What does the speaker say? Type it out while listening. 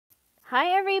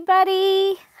Hi,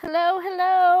 everybody. Hello,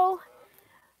 hello.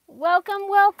 Welcome,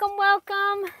 welcome,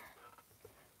 welcome.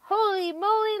 Holy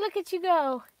moly, look at you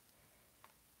go.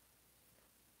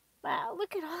 Wow,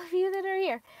 look at all of you that are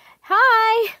here.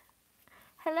 Hi.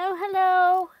 Hello,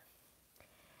 hello.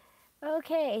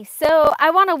 Okay, so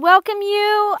I want to welcome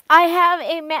you. I have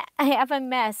a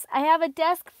mess. I have a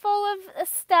desk full of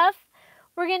stuff.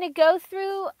 We're going to go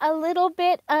through a little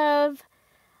bit of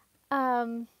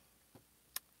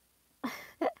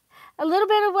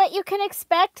what you can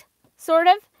expect, sort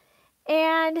of.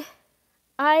 And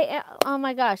oh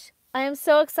my gosh, I am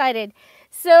so excited.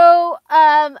 So,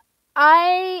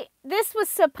 this was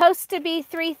supposed to be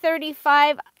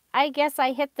 3:35. I guess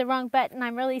I hit the wrong button.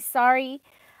 I'm really sorry.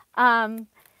 I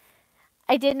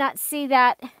did not see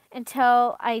that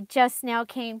until I just now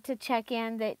came to check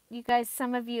in that you guys,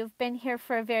 some of you have been here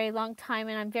for a very long time,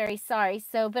 and I'm very sorry.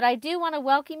 So, but I do want to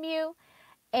welcome you.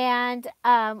 And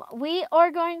we are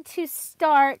going to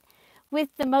start with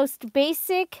the most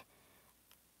basic.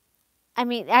 I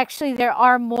mean, actually, there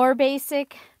are more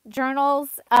basic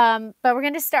journals, but we're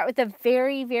going to start with a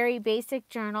very, very basic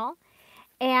journal.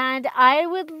 And I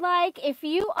would like, if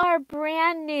you are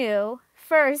brand new,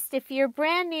 first, if you're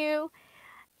brand new,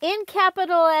 in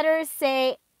capital letters,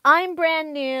 say, I'm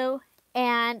brand new,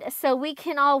 and so we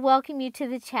can all welcome you to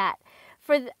the chat.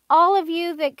 For all of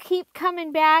you that keep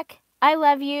coming back, I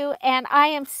love you, and I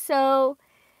am so,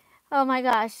 oh my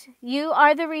gosh, you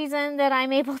are the reason that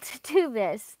I'm able to do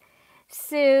this.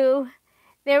 So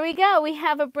there we go. We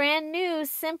have a brand new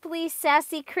Simply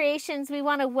Sassy Creations. We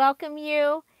want to welcome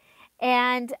you.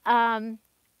 And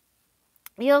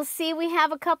you'll see we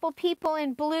have a couple people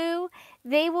in blue.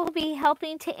 They will be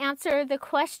helping to answer the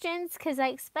questions because I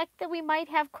expect that we might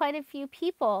have quite a few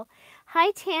people. Hi,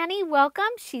 Tanny.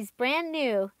 Welcome. She's brand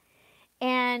new.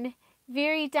 And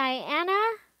Very Diana,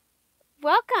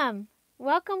 welcome.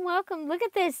 Welcome, welcome. Look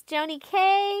at this. Joni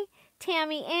K,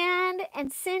 Tammy Ann,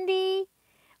 and Cindy.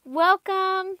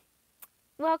 Welcome,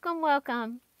 welcome,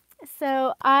 welcome.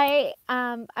 So I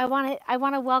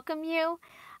want to welcome you.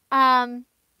 I'm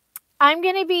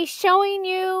going to be showing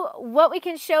you what we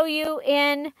can show you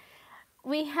in.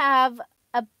 We have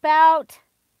about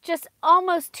just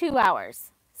almost 2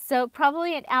 hours, so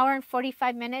probably an hour and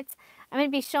 45 minutes. I'm going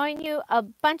to be showing you a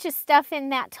bunch of stuff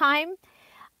in that time.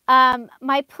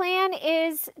 My plan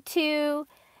is to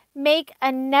make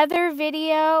another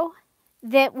video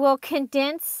that will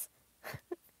condense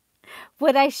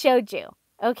what I showed you.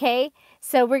 Okay,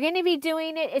 so we're going to be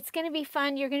doing it. It's going to be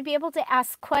fun. You're going to be able to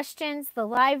ask questions. The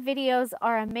live videos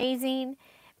are amazing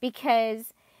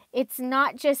because it's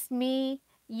not just me.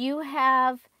 You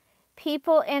have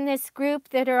people in this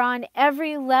group that are on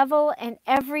every level and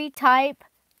every type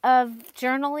of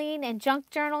journaling and junk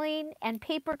journaling and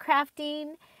paper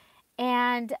crafting,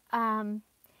 and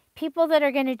people that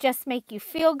are going to just make you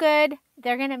feel good.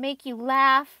 They're going to make you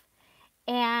laugh.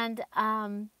 And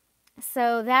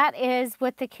so that is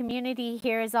what the community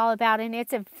here is all about. And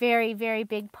it's a very, very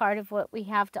big part of what we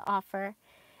have to offer.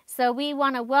 So we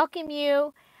want to welcome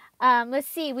you. Let's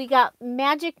see. We got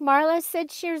Magic Marla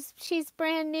said she's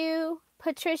brand new.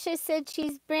 Patricia said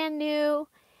she's brand new.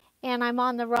 And I'm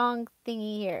on the wrong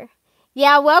thingy here.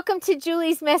 Yeah, welcome to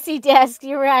Julie's Messy Desk.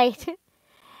 You're right.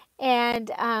 And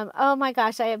oh my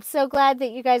gosh, I am so glad that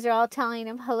you guys are all telling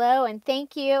him hello and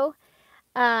thank you.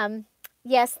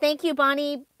 Yes, thank you,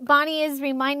 Bonnie. Bonnie is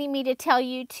reminding me to tell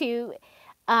you to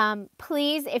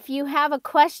please, if you have a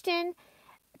question,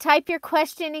 type your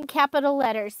question in capital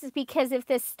letters, because if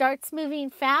this starts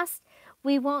moving fast,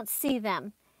 we won't see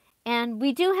them. And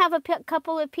we do have a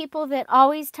couple of people that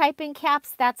always type in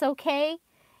caps. That's okay.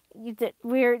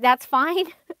 That's fine.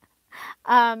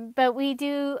 But we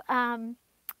do.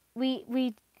 We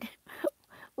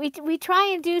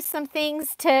try and do some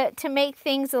things to make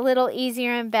things a little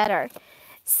easier and better.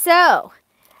 So,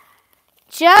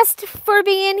 just for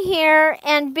being here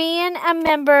and being a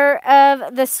member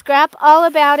of the Scrap All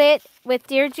About It with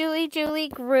Dear Julie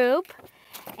group.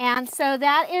 And so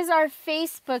that is our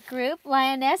Facebook group.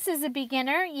 Lioness is a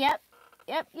beginner. Yep.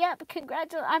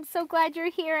 Congratulations. I'm so glad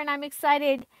you're here and I'm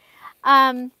excited.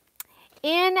 In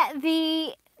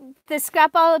the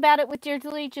Scrap All About It with Dear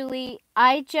Julie,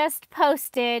 I just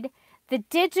posted the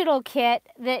digital kit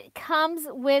that comes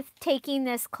with taking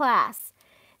this class.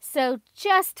 So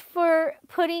just for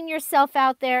putting yourself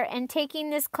out there and taking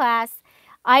this class,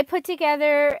 I put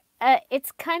together,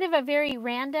 it's kind of a very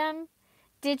random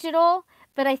digital,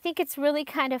 but I think it's really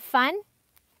kind of fun.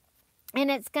 And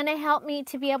it's going to help me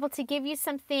to be able to give you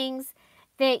some things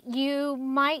that you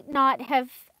might not have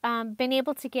been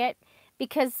able to get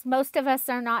because most of us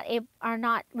are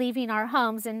not leaving our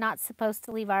homes and not supposed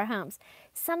to leave our homes.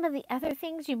 Some of the other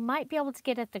things you might be able to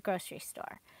get at the grocery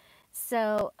store.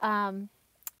 So,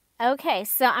 okay,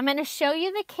 so I'm going to show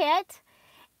you the kit.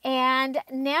 And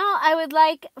now I would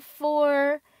like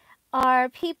for our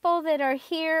people that are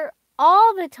here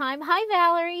all the time, hi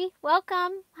Valerie,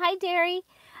 welcome, hi Derry,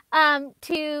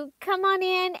 to come on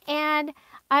in, and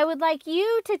I would like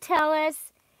you to tell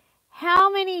us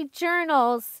how many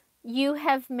journals you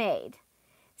have made.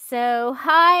 So,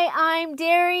 hi, I'm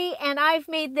Derry, and I've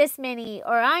made this many.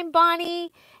 Or I'm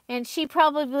Bonnie, and she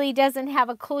probably doesn't have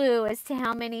a clue as to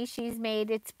how many she's made.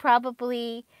 It's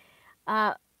probably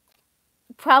over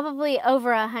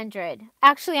 100.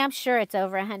 Actually, I'm sure it's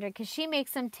over 100 because she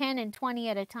makes them 10 and 20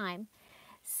 at a time.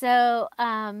 So,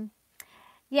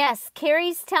 yes,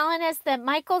 Carrie's telling us that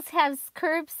Michael's has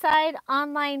curbside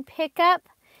online pickup.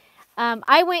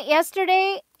 I went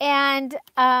yesterday, and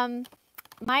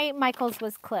my Michael's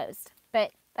was closed, but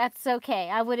that's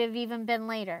okay. I would have even been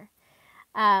later.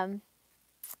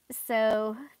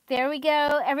 So there we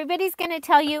go. Everybody's going to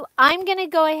tell you. I'm going to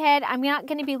go ahead. I'm not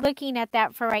going to be looking at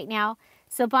that for right now.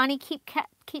 So Bonnie, keep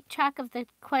track of the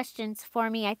questions for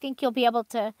me. I think you'll be able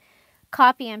to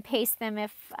copy and paste them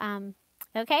if,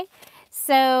 okay.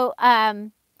 So,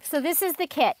 so this is the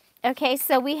kit. Okay,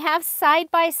 so we have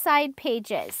side-by-side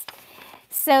pages.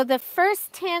 So the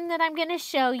first 10 that I'm going to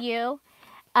show you,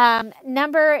 I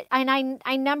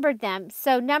numbered them.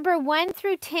 So number 1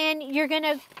 through 10, you're going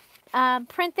to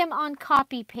print them on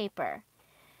copy paper.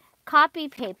 Copy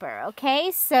paper, okay?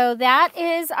 So that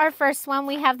is our first one.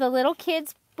 We have the little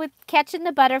kids with catching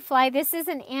the butterfly. This is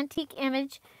an antique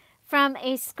image from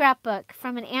a scrapbook,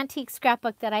 from an antique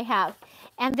scrapbook that I have.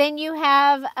 And then you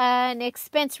have an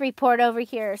expense report over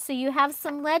here. So you have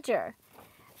some ledger,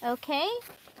 okay?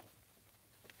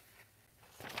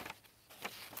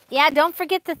 Yeah, don't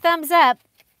forget the thumbs up.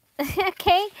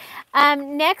 Okay.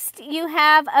 Next, you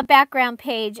have a background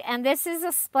page, and this is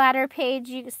a splatter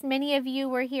page. Many of you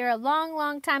were here a long,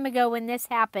 long time ago when this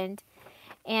happened,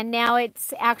 and now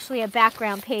it's actually a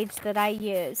background page that I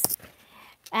use.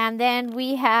 And then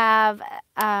we have,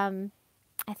 I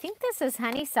think this is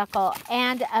honeysuckle,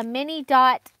 and a mini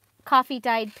dot coffee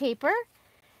dyed paper.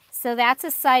 So that's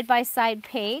a side-by-side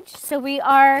page. So we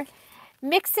are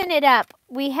mixing it up.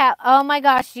 We have, oh my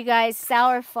gosh, you guys,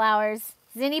 sour flowers.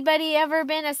 Has anybody ever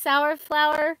been a sour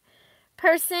flower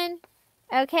person?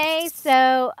 Okay,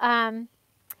 so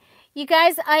you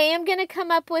guys, I am going to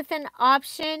come up with an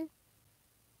option.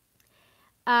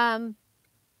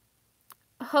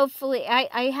 Hopefully,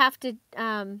 I have to,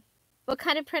 what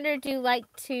kind of printer do you like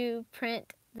to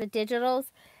print the digitals?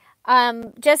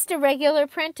 Just a regular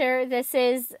printer. This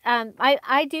is,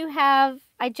 I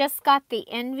just got the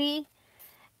Envy.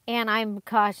 And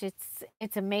gosh,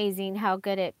 it's amazing how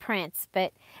good it prints.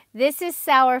 But this is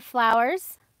sour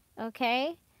flowers,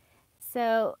 okay?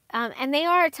 So, and they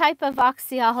are a type of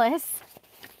oxyalis,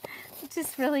 which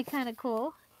is really kind of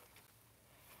cool.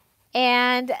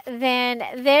 And then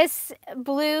this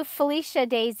blue Felicia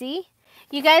daisy.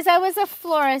 You guys, I was a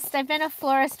florist. I've been a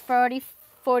florist for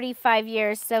 45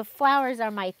 years, so flowers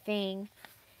are my thing.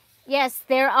 Yes,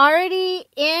 they're already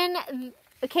in,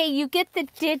 okay, you get the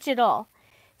digital.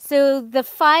 So the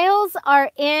files are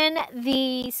in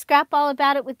the Scrap All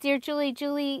About It with Dear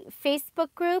Julie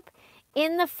Facebook group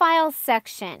in the files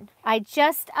section. I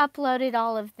just uploaded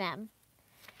all of them.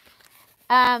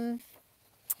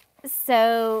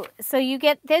 So you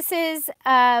get, this is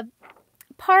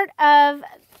part of,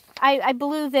 I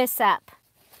blew this up.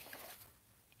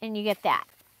 And you get that.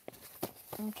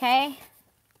 Okay.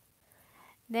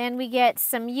 Then we get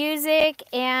some music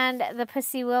and the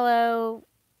Pussy Willow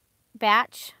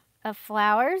batch of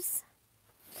flowers.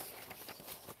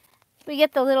 We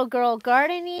get the little girl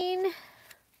gardening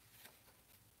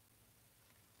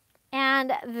and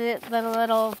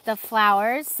the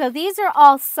flowers. So these are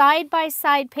all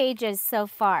side-by-side pages so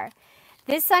far.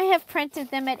 This I have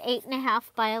printed them at 8.5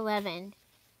 by 11.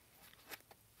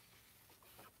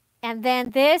 And then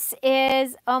this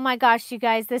is, oh my gosh, you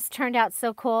guys, this turned out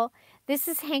so cool. This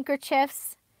is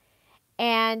handkerchiefs.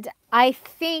 And I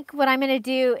think what I'm going to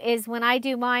do is when I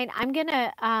do mine, I'm going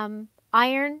to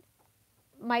iron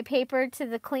my paper to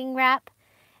the cling wrap.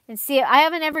 And see, I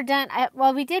haven't ever done,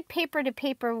 well, we did paper to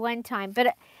paper one time,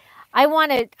 but I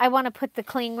want to put the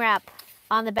cling wrap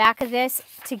on the back of this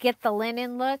to get the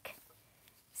linen look.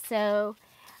 So,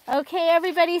 okay,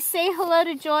 everybody say hello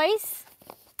to Joyce.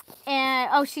 And,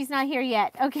 oh, she's not here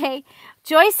yet. Okay,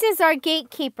 Joyce is our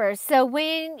gatekeeper. So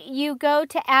when you go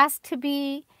to ask to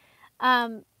be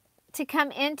to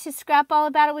come in to Scrap All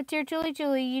About It with Dear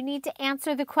Julie, you need to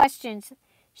answer the questions.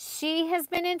 She has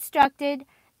been instructed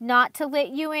not to let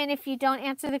you in if you don't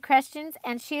answer the questions,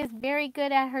 and she is very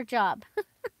good at her job.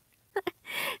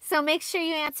 So make sure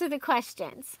you answer the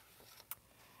questions.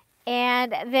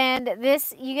 And then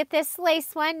this, you get this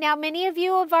lace one. Now, many of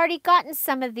you have already gotten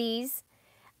some of these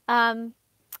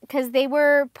because they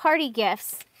were party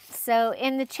gifts. So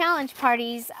in the challenge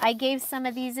parties, I gave some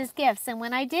of these as gifts. And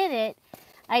when I did it,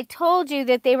 I told you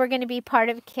that they were going to be part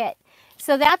of a kit.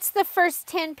 So that's the first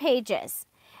 10 pages.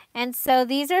 And so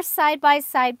these are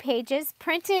side-by-side pages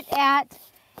printed at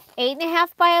 8.5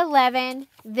 by 11.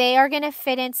 They are going to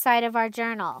fit inside of our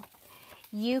journal.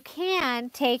 You can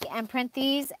take and print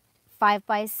these 5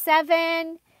 by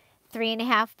 7,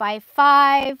 3.5 by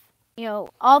 5, you know,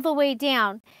 all the way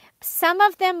down. Some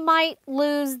of them might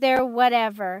lose their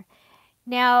whatever.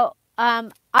 Now,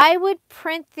 I would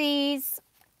print these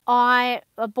on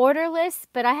a borderless,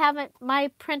 but I haven't, my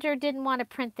printer didn't want to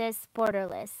print this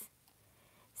borderless.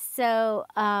 So,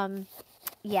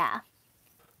 yeah.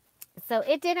 So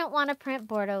it didn't want to print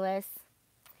borderless.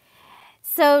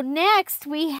 So next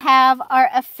we have our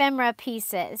ephemera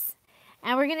pieces.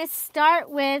 And we're going to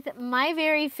start with my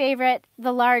very favorite,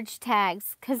 the large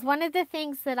tags. Because one of the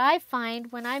things that I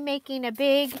find when I'm making a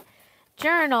big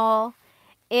journal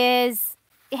is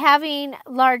having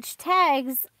large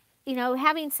tags, you know,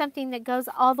 having something that goes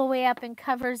all the way up and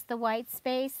covers the white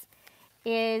space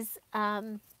is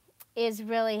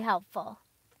really helpful.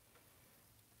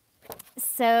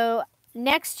 So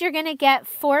next you're going to get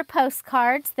 4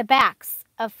 postcards, the backs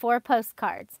of 4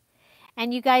 postcards.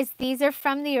 And you guys, these are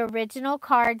from the original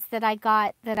cards that I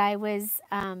got, that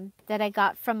I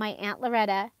got from my Aunt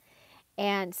Loretta.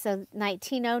 And so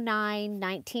 1909,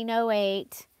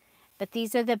 1908, but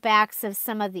these are the backs of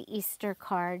some of the Easter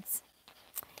cards.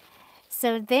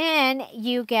 So then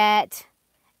you get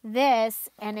this,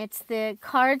 and it's the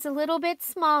cards a little bit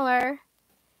smaller,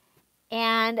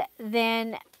 and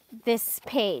then this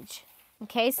page.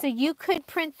 Okay, so you could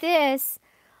print this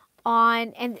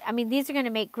on, and I mean, these are going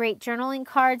to make great journaling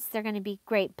cards. They're going to be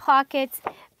great pockets,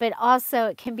 but also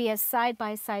it can be a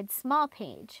side-by-side small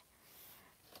page.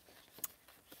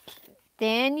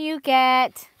 Then you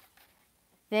get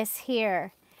this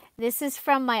here. This is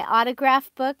from my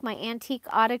autograph book, my antique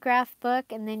autograph book,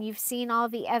 and then you've seen all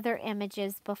the other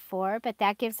images before, but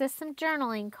that gives us some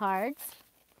journaling cards.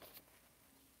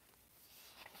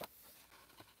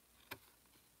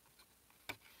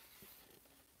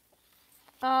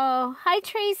 Oh, hi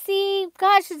Tracy.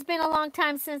 Gosh, it's been a long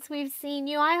time since we've seen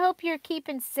you. I hope you're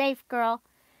keeping safe, girl.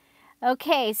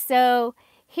 Okay, so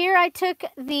here I took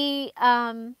the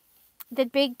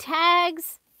big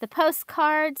tags, the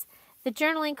postcards, the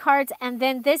journaling cards, and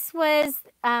then this was,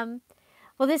 well,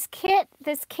 this kit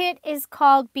is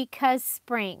called Because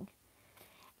Spring.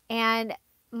 And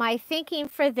my thinking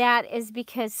for that is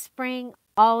because spring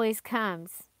always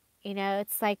comes. You know,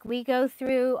 it's like we go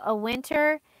through a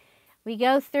winter, we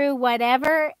go through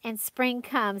whatever, and spring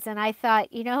comes. And I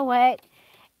thought, you know what?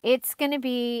 It's going to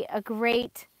be a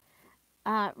great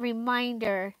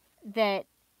reminder that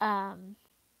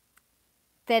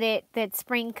that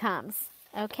spring comes.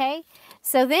 Okay?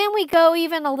 So then we go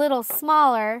even a little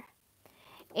smaller,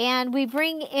 and we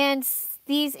bring in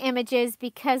these images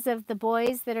because of the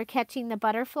boys that are catching the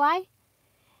butterfly.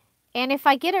 And if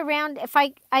I get around, if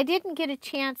I didn't get a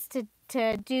chance to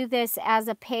do this as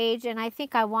a page, and I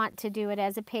think I want to do it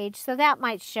as a page, so that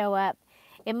might show up.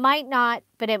 It might not,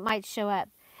 but it might show up.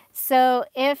 So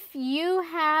if you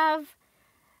have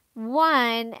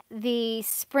won the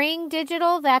spring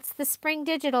digital, that's the spring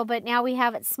digital, but now we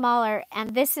have it smaller,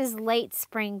 and this is late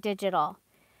spring digital.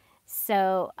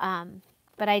 So,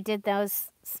 but I did those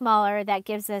smaller. That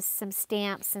gives us some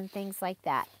stamps and things like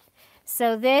that.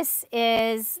 So this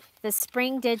is the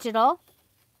spring digital.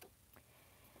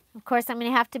 Of course, I'm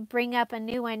going to have to bring up a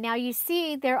new one. Now you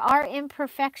see there are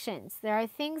imperfections. There are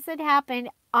things that happen.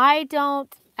 I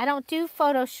don't do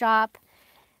Photoshop,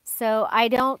 so I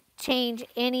don't change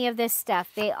any of this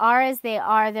stuff. They are as they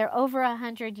are. They're over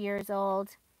 100 years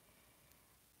old.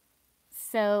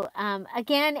 So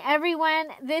again, everyone,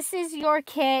 this is your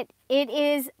kit. It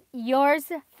is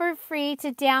yours for free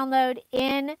to download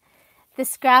in the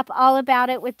scrap All About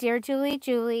It with Dear Julie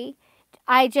Julie.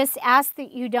 I just ask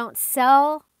that you don't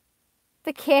sell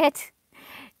the kit.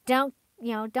 Don't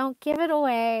give it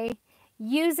away.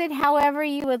 Use it however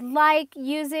you would like.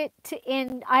 Use it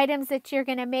in items that you're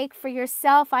going to make for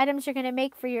yourself, items you're going to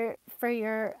make to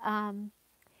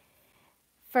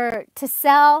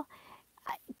sell.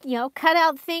 You know, cut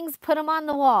out things, put them on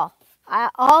the wall,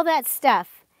 all that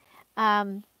stuff,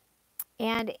 and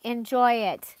enjoy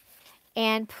it.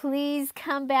 And please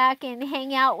come back and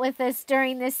hang out with us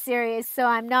during this series so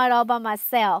I'm not all by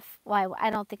myself. Well, I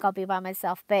don't think I'll be by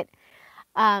myself, but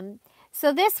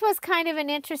so this was kind of an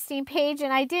interesting page,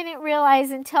 and I didn't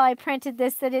realize until I printed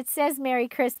this that it says Merry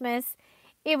Christmas.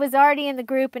 It was already in the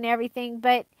group and everything,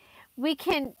 but you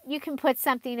can put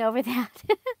something over that.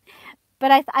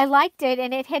 But I liked it,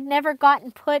 and it had never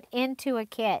gotten put into a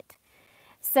kit.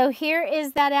 So here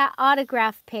is that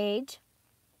autograph page,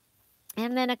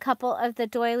 and then a couple of the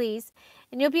doilies.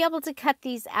 And you'll be able to cut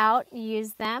these out and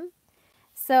use them.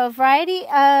 So a variety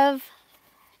of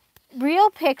real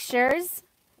pictures.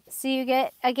 So you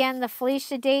get, again, the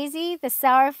Felicia daisy, the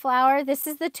sour flower. This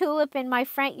is the tulip in my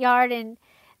front yard, and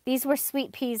these were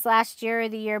sweet peas last year or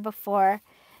the year before.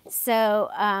 So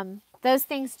those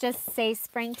things just say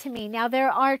spring to me. Now there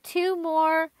are two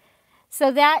more. So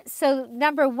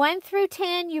number 1 through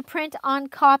 10 you print on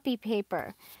copy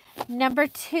paper. Number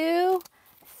 2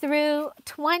 through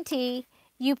 20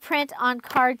 you print on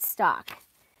cardstock.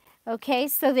 Okay,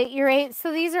 so these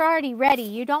are already ready.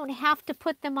 You don't have to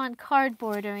put them on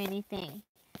cardboard or anything.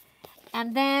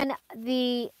 And then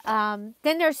then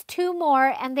there's 2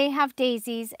 more, and they have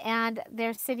daisies, and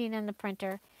they're sitting in the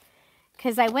printer.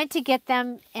 Because I went to get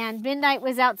them, and Midnight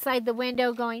was outside the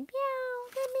window going, meow,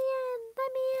 let me in,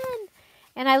 let me in.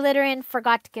 And I let her in,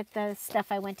 forgot to get the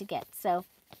stuff I went to get. So,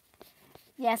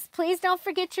 yes, please don't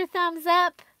forget your thumbs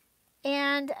up.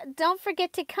 And don't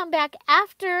forget to come back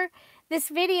after this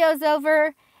video's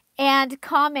over and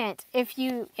comment if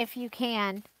you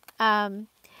can.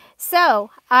 So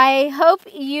I hope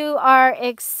you are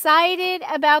excited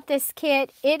about this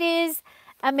kit. It is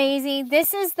amazing.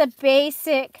 This is the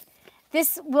basic.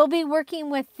 We'll be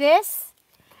working with this,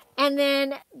 and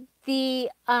then the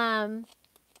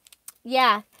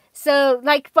yeah. So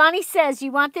like Bonnie says,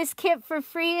 you want this kit for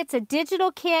free. It's a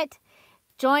digital kit.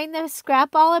 Join the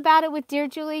Scrap All About It with Dear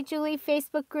Julie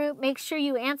Facebook group. Make sure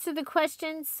you answer the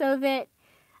questions so that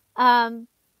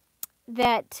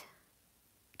that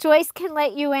Joyce can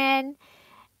let you in.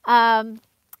 And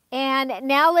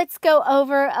now let's go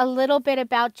over a little bit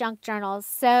about junk journals.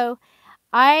 So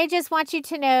I just want you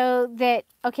to know that,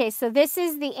 okay, so this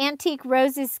is the Antique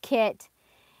Roses kit.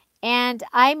 And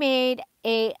I made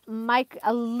a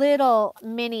little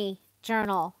mini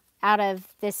journal out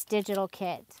of this digital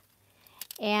kit.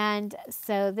 And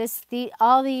so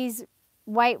all these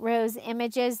white rose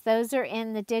images, those are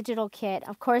in the digital kit.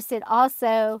 Of course, it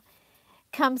also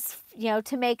comes,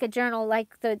 to make a journal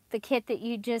like the kit that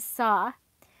you just saw.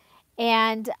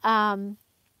 And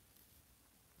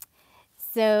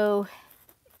so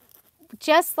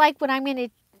just like what I'm going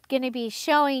to be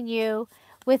showing you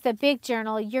with a big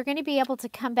journal, you're going to be able to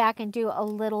come back and do a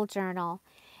little journal.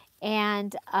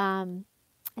 And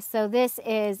so this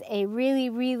is a really,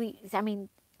 really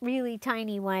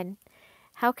tiny one.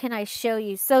 How can I show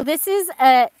you? So this is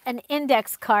an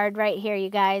index card right here, you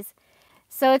guys.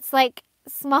 So it's like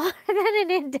smaller than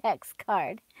an index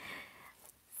card.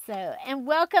 So, and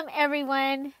welcome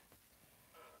everyone.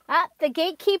 The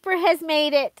gatekeeper has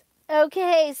made it.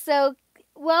 Okay, so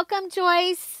welcome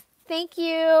Joyce. Thank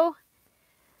you.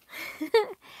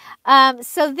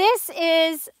 So this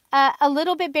is a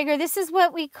little bit bigger. This is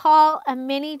what we call a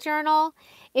mini journal.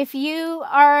 If you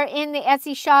are in the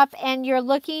Etsy shop and you're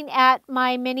looking at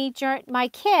my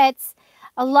kits,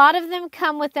 a lot of them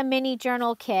come with a mini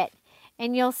journal kit.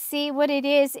 And you'll see what it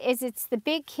is it's the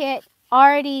big kit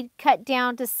already cut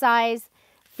down to size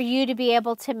for you to be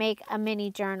able to make a mini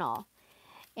journal.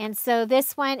 And so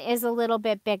this one is a little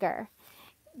bit bigger.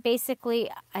 Basically,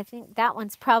 I think that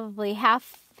one's probably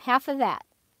half of that.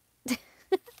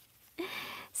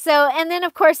 So, and then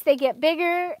of course they get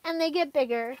bigger and they get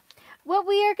bigger. What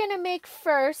we are going to make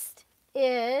first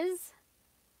is,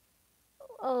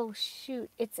 oh shoot,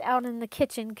 it's out in the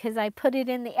kitchen because I put it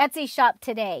in the Etsy shop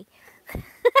today.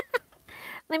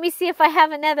 Let me see if I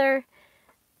have another.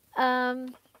 Well,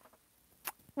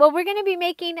 we're going to be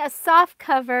making a soft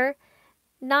cover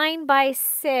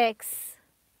 9x6.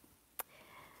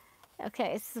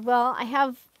 Okay, so, well, I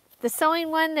have the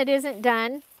sewing one that isn't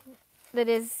done, that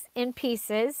is in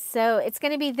pieces. So it's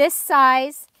going to be this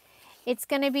size.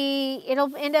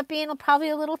 It'll end up being probably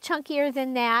a little chunkier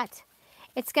than that.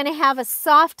 It's going to have a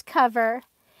soft cover,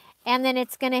 and then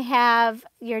it's going to have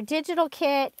your digital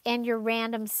kit and your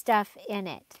random stuff in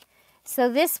it. So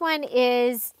this one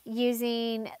is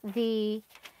using the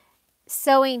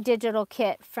sewing digital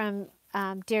kit from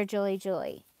Dear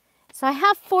Julie. So I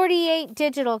have 48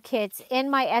 digital kits in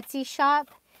my Etsy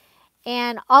shop,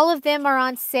 and all of them are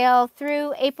on sale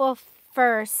through April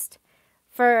 1st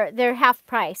for their half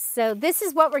price. So this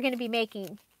is what we're going to be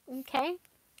making, okay?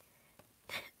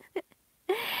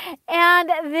 And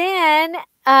then,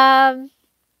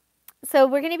 so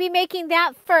we're going to be making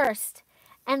that first.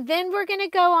 And then we're going to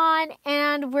go on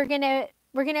and we're going to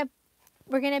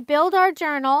build our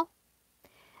journal.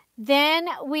 Then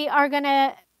we are going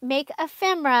to make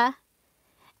ephemera.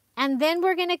 And then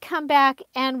we're going to come back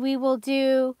and we will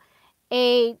do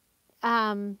a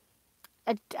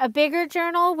bigger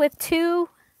journal with 2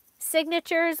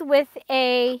 signatures with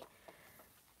a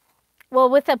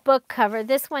book cover.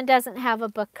 This one doesn't have a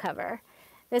book cover.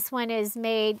 This one is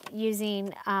made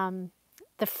using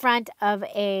the front of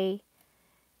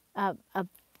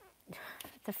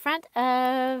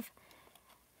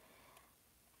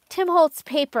Tim Holtz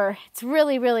paper. It's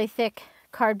really, really thick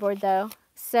cardboard though.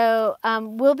 So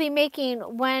we'll be making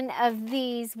one of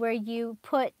these where you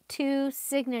put 2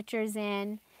 signatures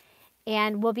in,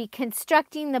 and we'll be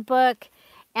constructing the book,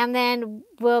 and then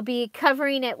we'll be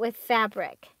covering it with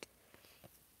fabric.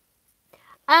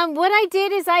 What I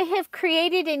did is I have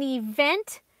created an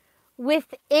event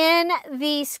within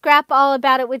the Scrap All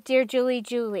About It with Dear Julie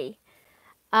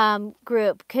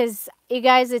group, because you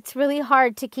guys, it's really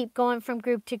hard to keep going from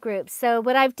group to group. So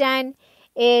what I've done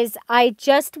is I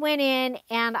just went in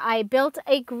and I built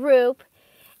a group,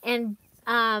 and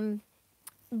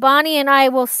Bonnie and I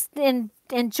will, and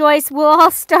Joyce will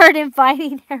all start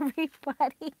inviting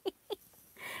everybody.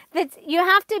 You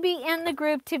have to be in the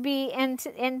group to be in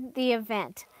the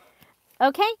event.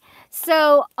 Okay,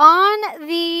 so on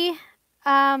the,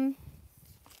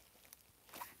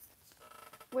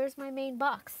 where's my main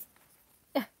box?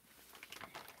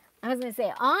 I was going to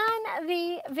say, on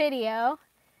the video,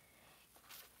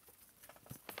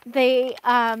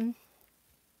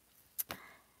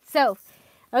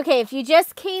 okay, if you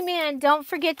just came in, don't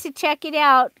forget to check it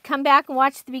out. Come back and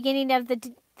watch the beginning of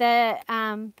the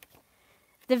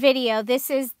video. This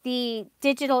is the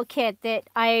digital kit that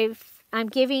I'm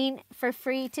giving for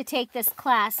free to take this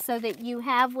class, so that you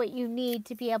have what you need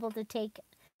to be able to take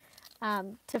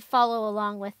to follow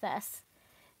along with us.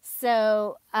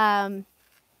 So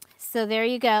so there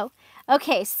you go.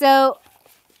 Okay, so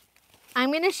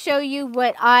I'm going to show you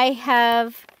what I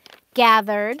have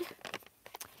gathered.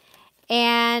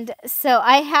 And so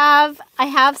I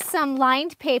have some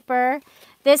lined paper.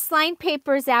 This lined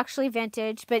paper is actually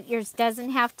vintage, but yours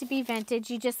doesn't have to be vintage.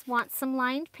 You just want some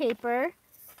lined paper.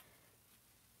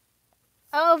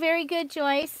 Oh, very good,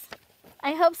 Joyce.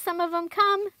 I hope some of them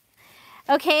come.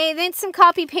 Okay, then some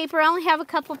copy paper. I only have a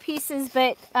couple pieces,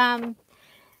 but that's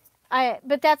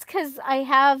because I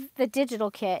have the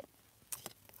digital kit.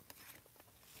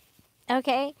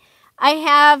 Okay, I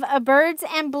have a Birds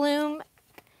and Bloom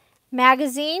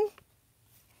magazine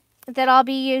that I'll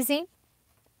be using.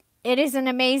 It is an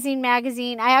amazing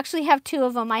magazine. I actually have 2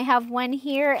 of them. I have one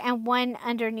here and one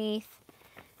underneath.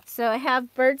 So I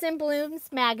have Birds and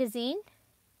Blooms magazine.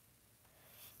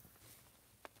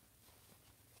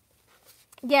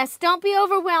 Yes, don't be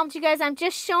overwhelmed, you guys. I'm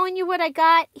just showing you what I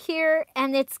got here,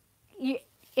 and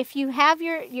if you have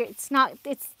it's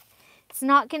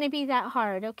not going to be that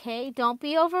hard, okay? Don't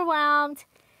be overwhelmed.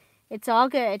 It's all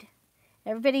good.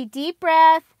 Everybody, deep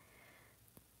breath,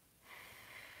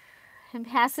 and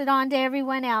pass it on to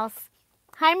everyone else.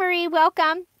 Hi, Marie.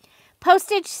 Welcome.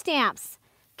 Postage stamps.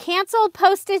 Canceled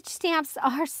postage stamps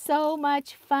are so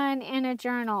much fun in a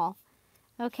journal.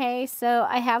 Okay, so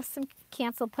I have some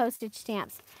canceled postage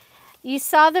stamps. You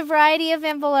saw the variety of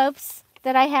envelopes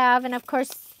that I have, and of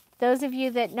course, those of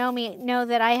you that know me know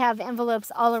that I have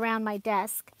envelopes all around my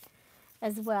desk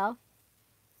as well.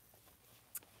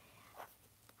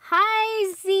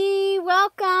 Hi, Z.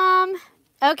 Welcome.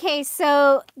 Okay,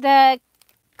 so the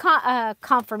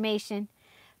composition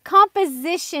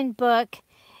book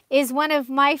is one of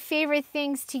my favorite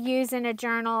things to use in a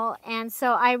journal, and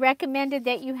so I recommended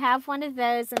that you have one of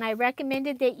those, and I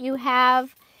recommended that you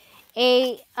have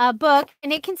a book,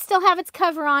 and it can still have its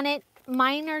cover on it.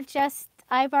 Mine are just,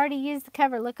 I've already used the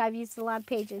cover. Look, I've used a lot of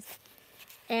pages.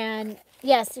 And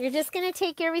yes, you're just going to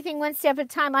take everything one step at a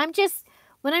time.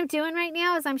 What I'm doing right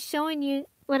now is I'm showing you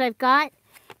what I've got,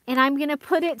 and I'm going to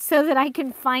put it so that I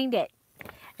can find it.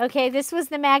 Okay, this was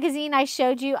the magazine I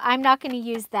showed you. I'm not going to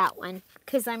use that one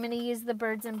because I'm going to use the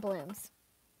Birds and Blooms.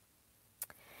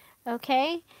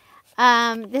 Okay,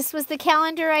 this was the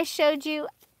calendar I showed you.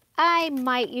 I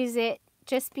might use it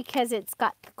just because it's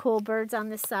got the cool birds on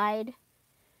the side.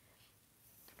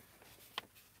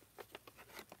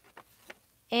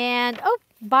 And, oh,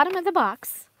 bottom of the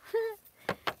box.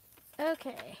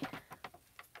 Okay.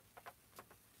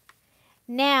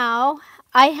 Now,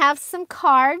 I have some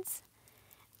cards.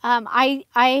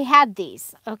 I had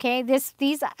these, okay?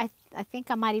 These I think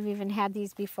I might have even had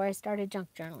these before I started junk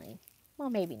journaling. Well,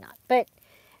 maybe not. But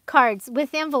cards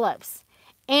with envelopes.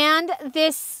 And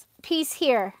this piece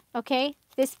here, okay?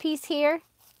 This piece here.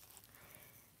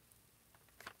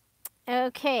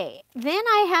 Okay, then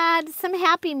I had some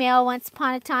happy mail once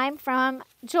upon a time from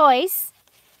Joyce.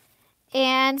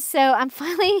 And so I'm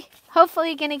finally,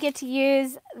 hopefully going to get to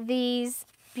use these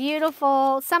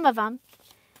beautiful, some of them,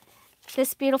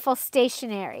 this beautiful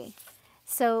stationery.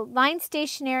 So lined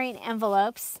stationery and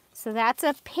envelopes. So that's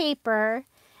a paper,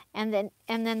 and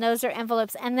then those are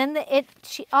envelopes. And then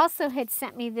she also had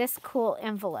sent me this cool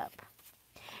envelope.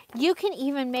 You can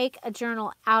even make a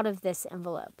journal out of this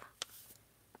envelope.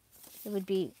 It would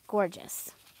be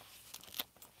gorgeous.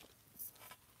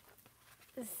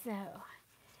 So,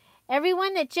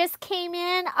 everyone that just came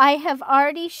in, I have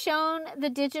already shown the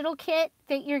digital kit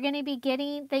that you're going to be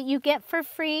getting, that you get for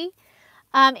free.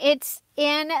 It's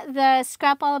in the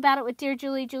Scrap All About It with Dear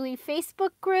Julie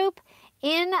Facebook group.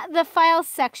 In the files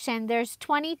section, there's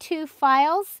 22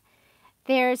 files.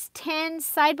 There's 10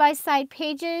 side-by-side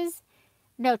pages.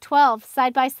 No, 12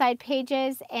 side-by-side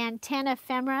pages and 10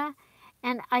 ephemera.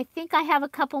 And I think I have a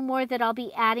couple more that I'll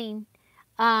be adding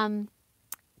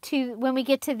to when we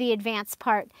get to the advanced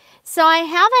part. So I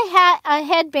have a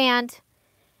headband,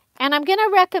 and I'm going to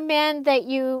recommend that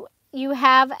you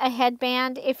have a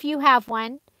headband if you have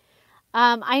one.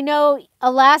 I know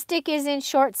elastic is in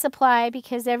short supply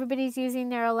because everybody's using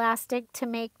their elastic to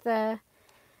make the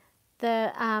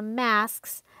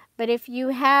masks. But if you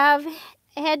have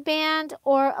a headband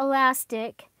or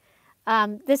elastic,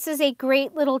 this is a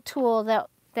great little tool that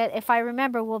if I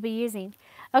remember, we'll be using.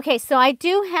 Okay, so I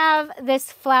do have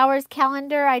this flowers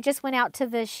calendar. I just went out to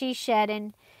the she shed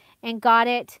and got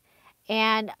it.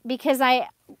 And because I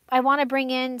want to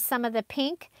bring in some of the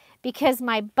pink, because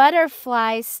my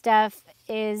butterfly stuff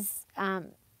is,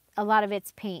 a lot of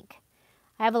it's pink.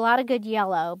 I have a lot of good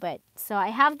yellow, but so I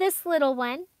have this little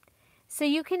one. So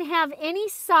you can have any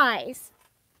size.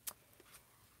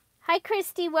 Hi,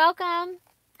 Christy, welcome.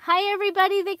 Hi,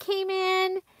 everybody that came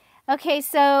in. Okay,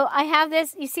 so I have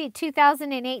this, you see,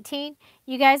 2018.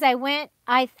 You guys,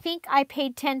 I think I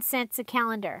paid 10 cents a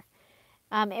calendar.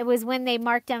 It was when they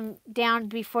marked them down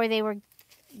before they were,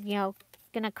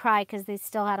 going to cry because they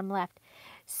still had them left.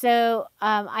 So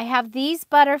I have these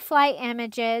butterfly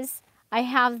images. I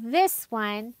have this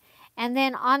one. And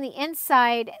then on the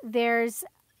inside, there's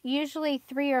usually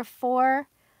 3 or 4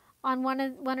 on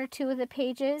one or two of the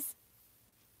pages.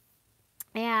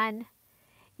 And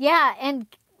yeah, and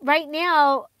right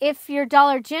now, if your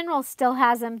Dollar General still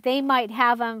has them, they might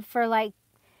have them for like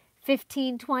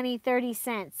 15, 20, 30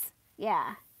 cents.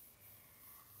 Yeah.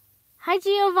 Hi,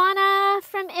 Giovanna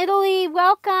from Italy.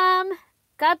 Welcome.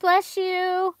 God bless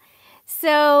you.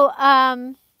 So,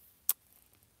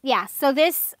 yeah, so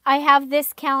I have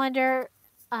this calendar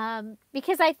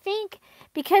because I think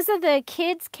because of the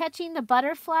kids catching the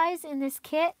butterflies in this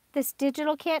kit, this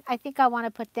digital kit, I think I want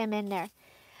to put them in there.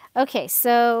 Okay,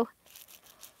 so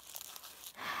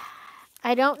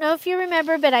I don't know if you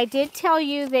remember, but I did tell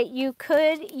you that you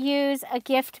could use a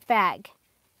gift bag.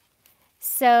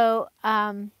 So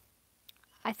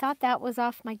I thought that was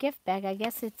off my gift bag. I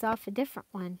guess it's off a different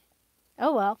one.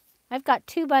 Oh well, I've got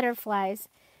 2 butterflies.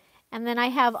 And then I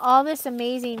have all this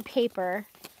amazing paper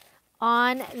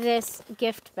on this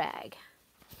gift bag.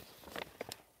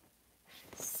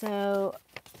 So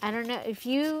I don't know, if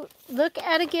you look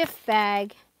at a gift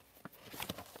bag,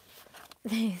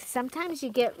 sometimes you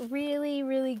get really,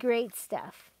 really great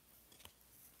stuff.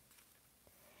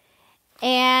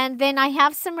 And then I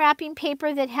have some wrapping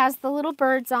paper that has the little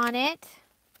birds on it.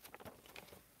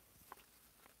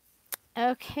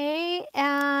 Okay,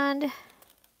 and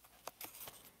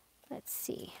let's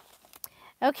see.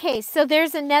 Okay, so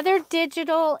there's another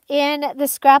digital in the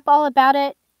Scrap All About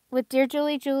It with Dear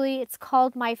Julie. It's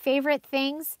called My Favorite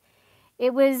Things.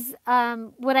 It was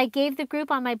what I gave the group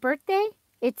on my birthday.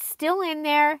 It's still in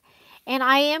there, and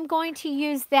I am going to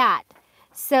use that.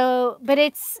 So, but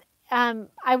it's, I'm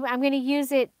going to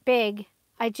use it big.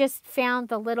 I just found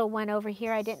the little one over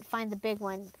here. I didn't find the big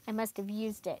one. I must have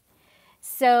used it.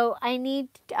 So I need,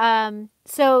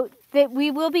 so that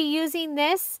we will be using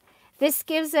this. This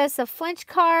gives us a flinch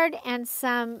card and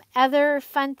some other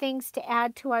fun things to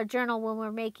add to our journal when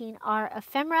we're making our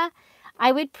ephemera.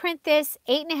 I would print this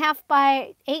 8.5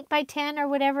 by 8 by 10 or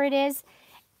whatever it is,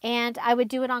 and I would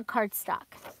do it on cardstock,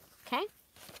 okay?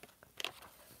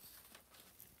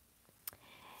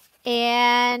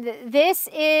 And this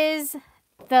is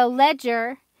the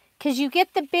ledger, because you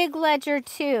get the big ledger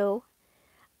too.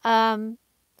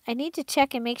 I need to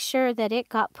check and make sure that it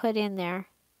got put in there.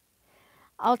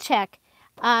 I'll check.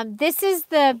 This is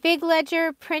the big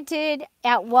ledger printed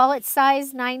at wallet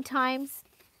size 9 times.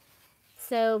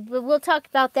 So but we'll talk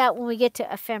about that when we get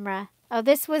to ephemera. Oh,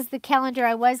 this was the calendar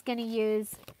I was going to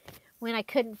use when I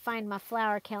couldn't find my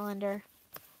flower calendar.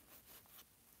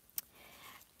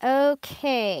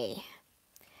 Okay.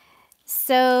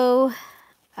 So,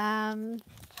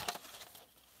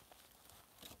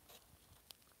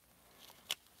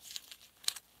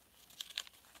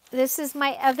 this is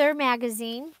my other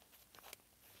magazine.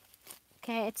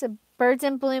 Okay, it's a Birds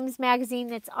and Blooms magazine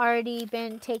that's already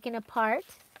been taken apart.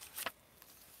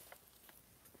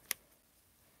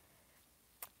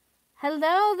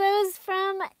 Hello, those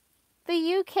from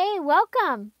the UK.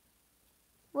 Welcome.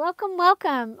 Welcome,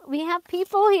 welcome. We have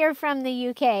people here from the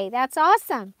UK. That's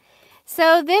awesome.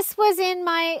 So this was in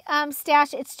my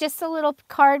stash. It's just a little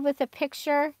card with a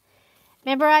picture.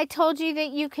 Remember I told you that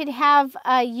you could have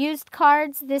used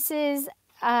cards? This was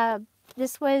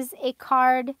a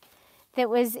card that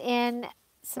was in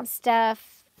some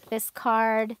stuff. This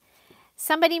card.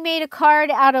 Somebody made a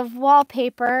card out of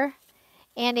wallpaper,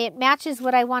 and it matches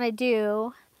what I want to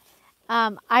do.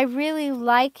 I really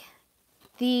like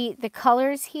the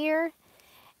colors here,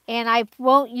 and I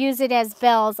won't use it as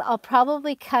bells. I'll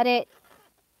probably cut it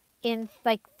in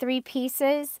like 3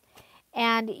 pieces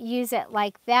and use it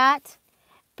like that.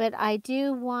 But I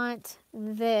do want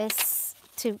this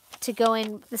to go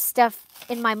in the stuff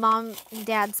in my mom and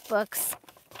dad's books.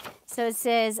 So it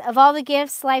says, of all the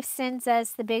gifts life sends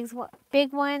us, the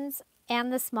big ones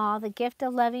and the small, the gift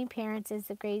of loving parents is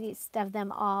the greatest of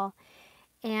them all.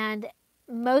 And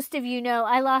most of you know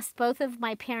I lost both of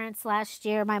my parents last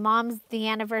year. My mom's, the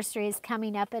anniversary is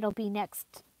coming up. It'll be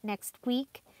next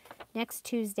week, next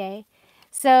Tuesday.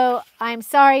 So I'm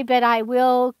sorry, but I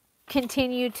will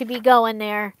continue to be going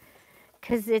there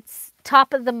because it's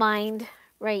top of the mind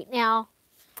right now.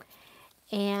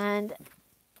 And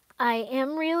I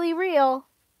am really real.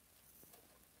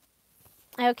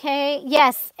 Okay,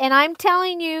 yes, and I'm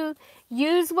telling you,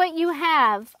 use what you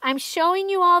have. I'm showing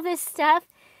you all this stuff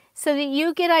so that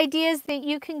you get ideas that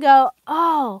you can go,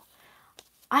 oh,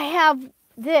 I have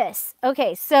this.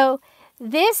 Okay, so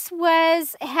this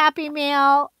was Happy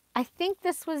Mail. I think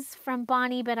this was from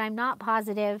Bonnie, but I'm not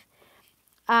positive.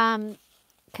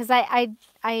 Because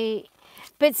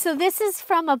but so this is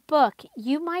from a book.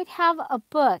 You might have a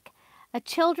book, a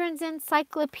children's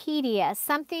encyclopedia,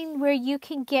 something where you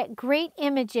can get great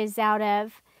images out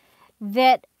of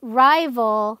that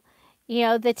rival,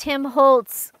 the Tim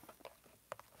Holtz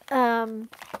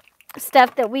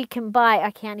stuff that we can buy.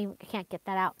 I can't get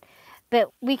that out,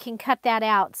 but we can cut that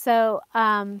out. So,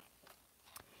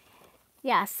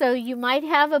 yeah, so you might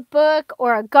have a book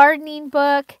or a gardening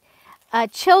book. A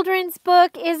children's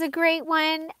book is a great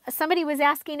one. Somebody was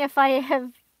asking if I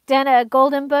have done a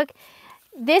golden book.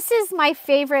 This is my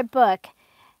favorite book.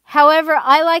 However,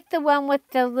 I like the one with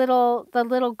the little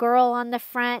girl on the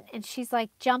front, and she's like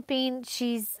jumping.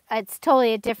 It's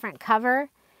totally a different cover.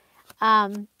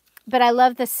 But I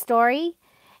love the story.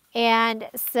 And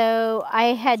so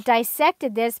I had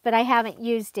dissected this, but I haven't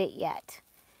used it yet.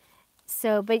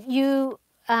 So, but you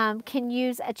can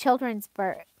use a children's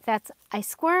book. I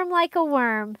squirm like a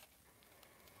worm.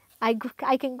 I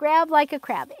can grab like a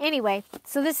crab. Anyway,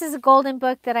 so this is a golden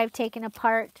book that I've taken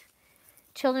apart.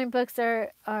 Children's books are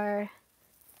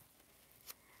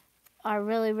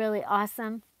really, really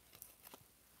awesome.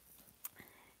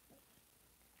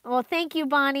 Well, thank you,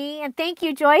 Bonnie, and thank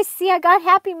you, Joyce. See, I got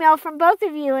Happy Mail from both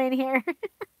of you in here.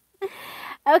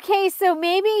 Okay, so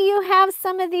maybe you have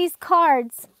some of these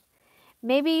cards.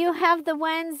 Maybe you have the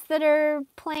ones that are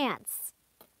plants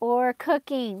or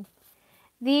cooking.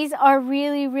 These are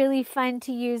really, really fun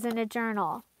to use in a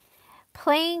journal.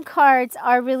 Playing cards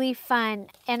are really fun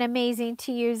and amazing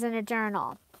to use in a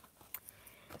journal.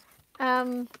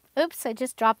 Oops, I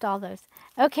just dropped all those.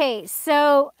 Okay,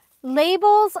 so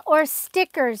labels or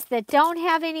stickers that don't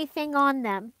have anything on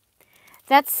them.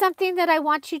 That's something that I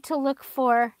want you to look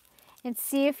for and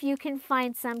see if you can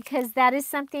find some, because that is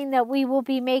something that we will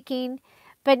be making,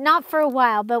 but not for a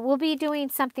while, but we'll be doing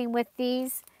something with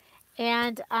these.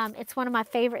 And it's one of my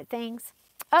favorite things.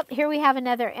 Oh, here we have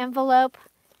another envelope.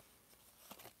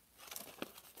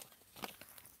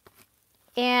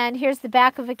 And here's the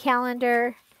back of a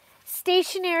calendar.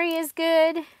 Stationery is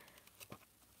good.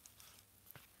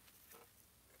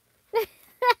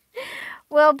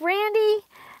 Well, Brandy,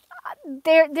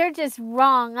 they're just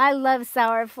wrong. I love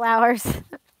sour flowers.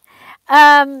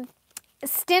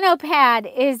 Steno pad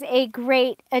is a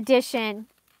great addition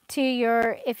to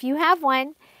your, if you have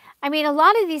one. I mean, a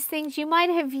lot of these things you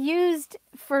might have used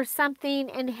for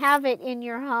something and have it in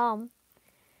your home.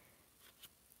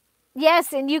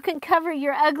 Yes, and you can cover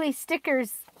your ugly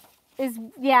stickers.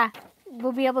 Yeah,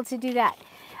 we'll be able to do that.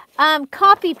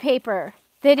 Copy paper.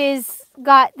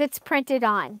 that's printed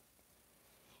on.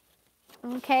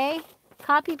 Okay?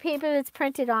 Copy paper that's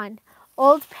printed on.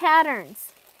 Old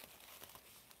patterns.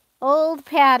 Old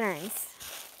patterns.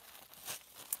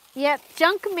 Yep,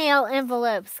 junk mail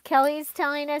envelopes. Kelly's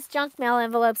telling us junk mail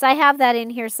envelopes. I have that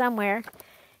in here somewhere.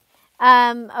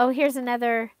 Oh, here's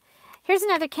another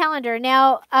calendar.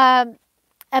 Now,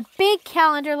 a big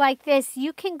calendar like this,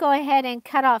 you can go ahead and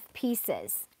cut off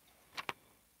pieces.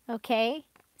 Okay?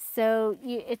 So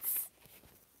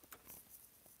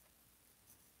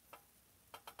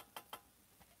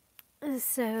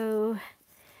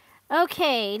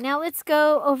okay, now let's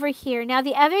go over here. Now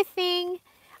the other thing,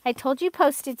 I told you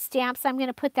postage stamps. I'm going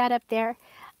to put that up there.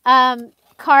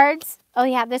 Cards. Oh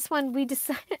yeah, this one we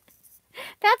decided.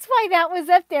 That's why that was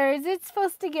up there. Is it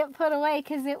supposed to get put away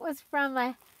because it was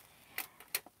from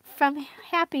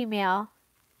Happy Mail.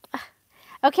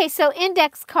 Okay, so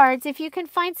index cards. If you can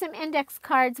find some index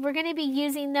cards, we're going to be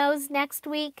using those next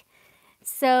week.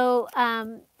 So,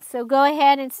 so go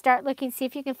ahead and start looking, see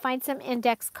if you can find some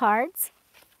index cards.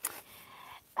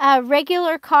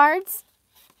 Regular cards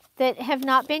that have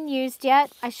not been used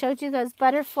yet. I showed you those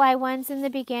butterfly ones in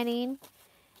the beginning.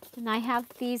 And I have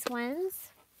these ones.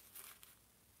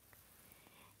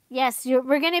 Yes,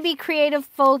 we're going to be creative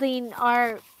folding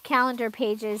our calendar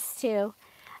pages too.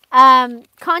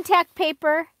 Contact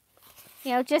paper,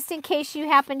 you know, just in case you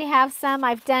happen to have some.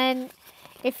 I've done,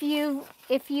 if you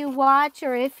watch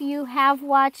or if you have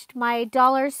watched my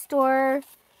dollar store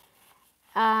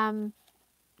challenge,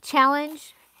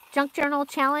 junk journal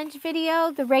challenge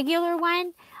video, the regular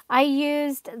one, I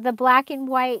used the black and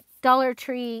white Dollar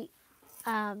Tree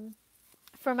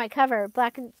for my cover,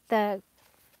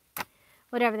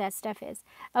 whatever that stuff is.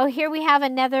 Oh, here we have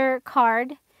another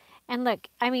card. And look,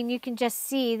 I mean, you can just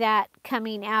see that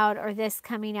coming out or this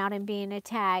coming out and being a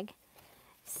tag.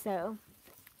 So,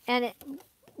 and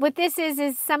what this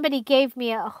is somebody gave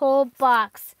me a whole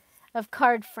box of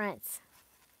card fronts.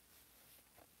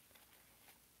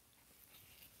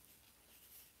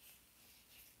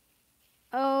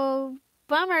 Oh,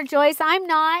 bummer, Joyce. I'm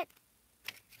not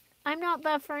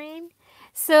buffering.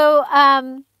 So,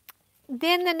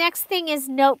 then the next thing is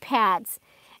notepads.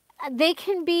 They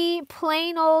can be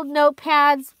plain old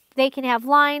notepads. They can have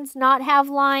lines, not have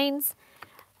lines.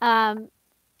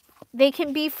 They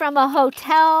can be from a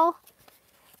hotel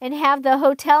and have the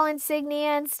hotel insignia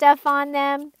and stuff on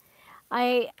them.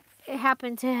 I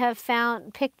happen to have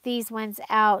picked these ones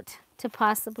out to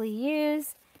possibly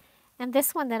use. And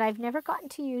this one that I've never gotten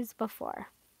to use before.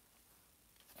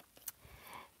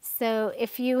 So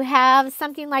if you have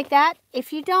something like that,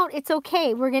 if you don't, it's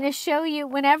okay. We're going to show you,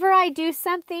 whenever I do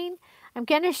something, I'm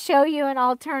going to show you an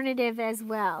alternative as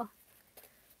well.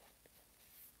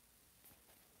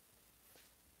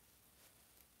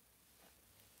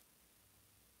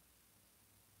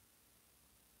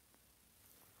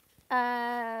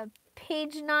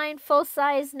 Page 9, full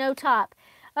size, no top.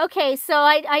 Okay, so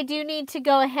I do need to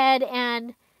go ahead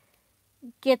and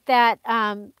get that,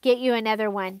 get you another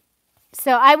one.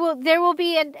 So there will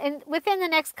be, and within the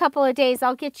next couple of days,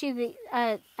 I'll get you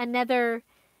another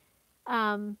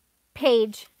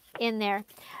page in there.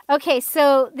 Okay,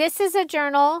 so this is a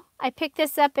journal. I picked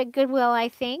this up at Goodwill, I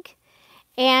think.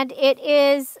 And it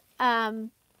is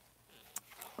bound,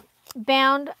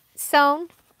 sewn.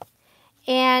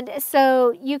 And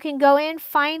so you can go in,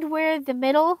 find where the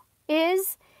middle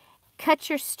is, cut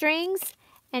your strings,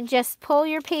 and just pull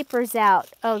your papers out.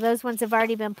 Oh, those ones have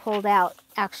already been pulled out,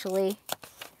 actually.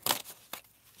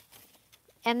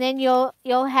 And then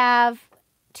you'll have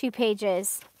 2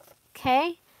 pages.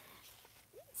 Okay?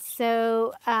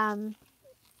 So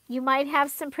you might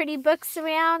have some pretty books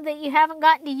around that you haven't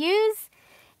gotten to use.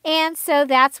 And so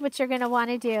that's what you're going to want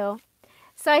to do.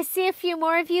 So I see a few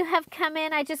more of you have come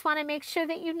in. I just want to make sure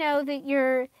that you know that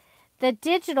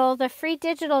the free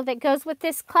digital that goes with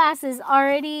this class is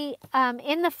already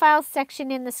in the files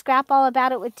section in the Scrap All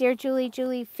About It with Dear Julie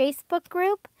Facebook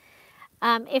group.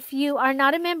 If you are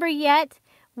not a member yet,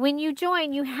 when you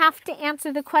join, you have to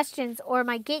answer the questions or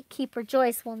my gatekeeper,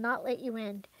 Joyce, will not let you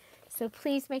in. So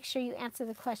please make sure you answer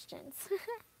the questions.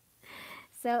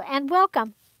 And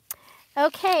welcome.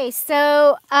 Okay,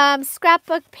 so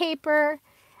scrapbook paper,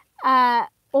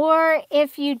 or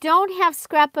if you don't have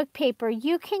scrapbook paper,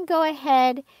 you can go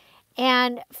ahead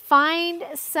and find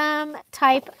some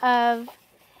type of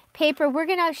paper. We're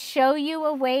going to show you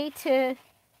a way to...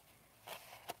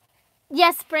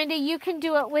 Yes, Brenda, you can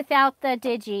do it without the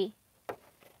digi.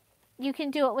 You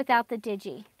can do it without the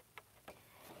digi.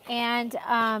 And,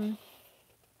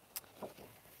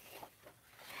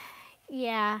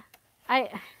 yeah,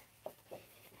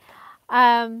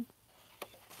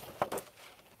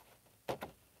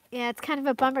 Yeah, it's kind of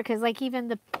a bummer because like even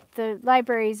the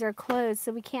libraries are closed,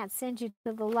 so we can't send you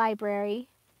to the library.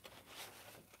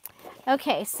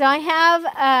 Okay, so I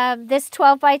have this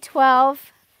 12 by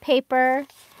 12 paper.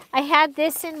 I had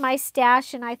this in my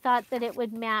stash and I thought that it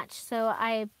would match, so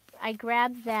I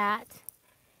grabbed that.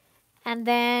 And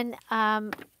then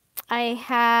I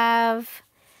have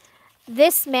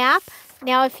this map.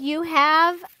 Now, if you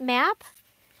have map,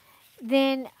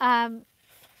 then,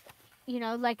 you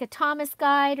know, like a Thomas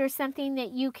guide or something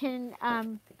that you can,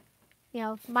 you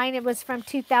know, mine it was from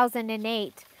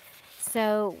 2008.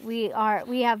 So we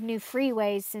have new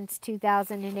freeways since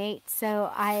 2008.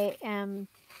 So I am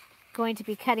going to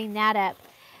be cutting that up.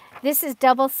 This is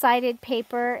double-sided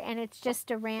paper and it's just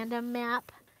a random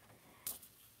map.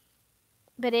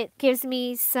 But it gives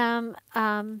me some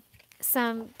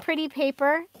pretty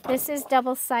paper. This is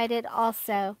double-sided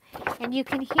also. And you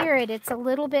can hear it. It's a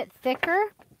little bit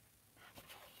thicker.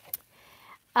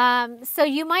 So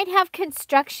you might have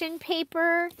construction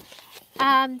paper,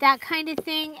 that kind of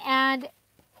thing. And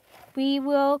we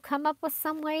will come up with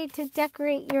some way to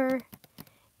decorate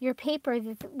your paper.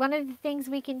 One of the things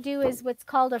we can do is what's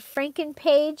called a Franken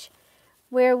page,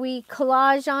 where we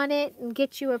collage on it and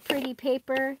get you a pretty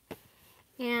paper.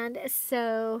 And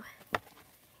so,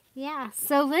 yeah,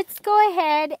 so let's go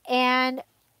ahead and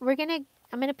I'm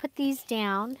going to put these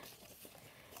down.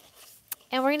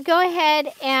 And we're going to go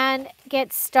ahead and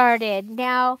get started.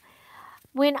 Now,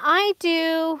 when I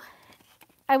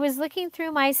was looking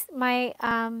through my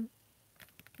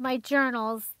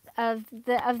journals of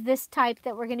this type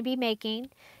that we're going to be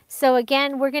making. So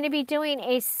again, we're going to be doing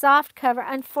a soft cover.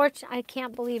 Unfortunately, I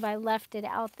can't believe I left it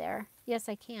out there. Yes,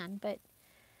 I can, but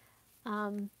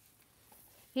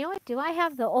you know what? Do I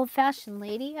have the old-fashioned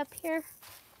lady up here?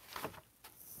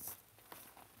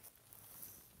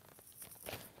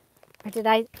 Or did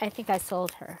I think I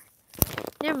sold her.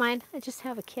 Never mind. I just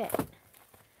have a kit.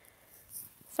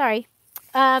 Sorry.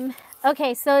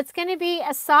 Okay, so it's going to be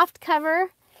a soft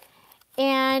cover,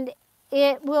 and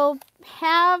it will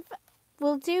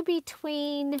we'll do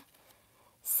between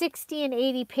 60 and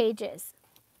 80 pages.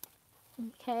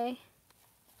 Okay.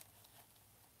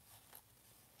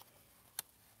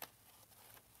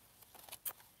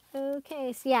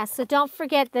 Okay, so yeah, so don't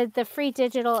forget that the free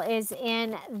digital is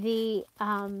in the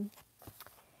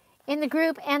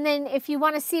group. And then if you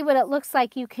want to see what it looks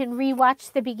like, you can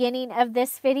rewatch the beginning of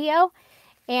this video,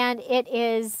 and it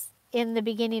is in the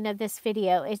beginning of this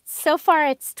video. So far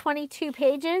it's 22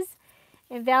 pages,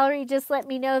 and Valerie just let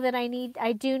me know that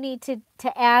I do need to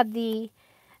add the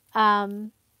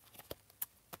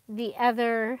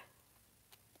other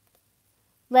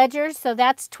ledgers, so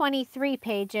that's 23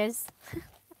 pages.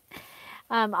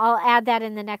 I'll add that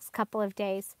in the next couple of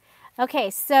days. Okay,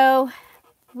 so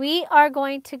we are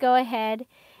going to go ahead,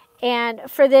 and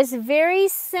for this very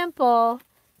simple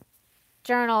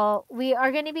journal, we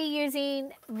are going to be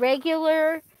using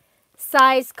regular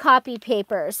size copy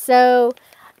paper. So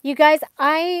you guys,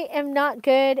 I am not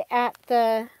good at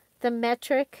the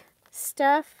metric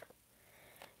stuff,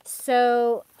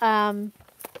 so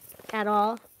at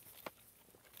all.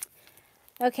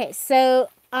 Okay, so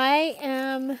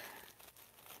I'm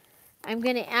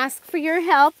going to ask for your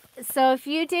help. So if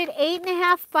you did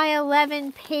 8.5 by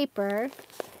 11 paper,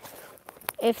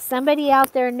 if somebody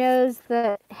out there knows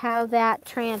how that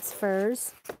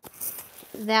transfers,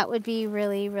 that would be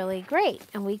really, really great.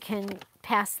 And we can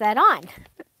pass that on.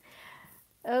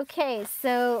 Okay,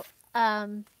 so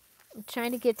I'm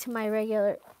trying to get to my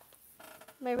regular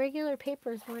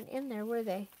papers weren't in there, were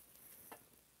they?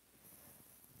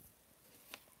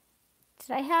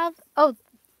 Did I have, oh,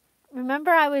 remember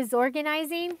I was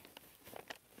organizing?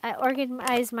 I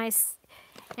organized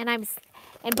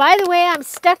and by the way, I'm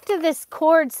stuck to this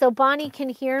cord so Bonnie can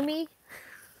hear me.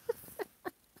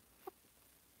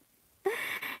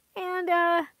 And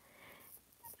I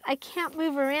can't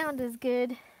move around as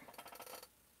good.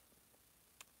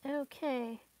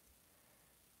 Okay.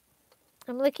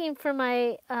 I'm looking for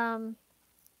my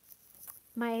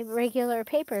my regular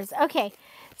papers. Okay.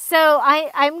 So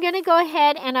I'm going to go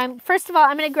ahead and first of all,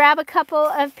 I'm going to grab a couple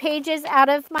of pages out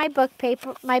of my book.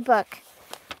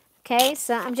 Okay,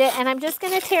 so I'm just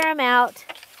going to tear them out.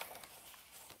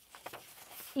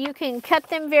 You can cut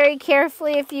them very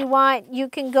carefully if you want. You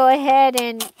can go ahead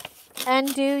and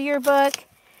undo your book.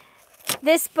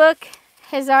 This book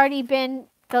has already been,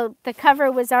 the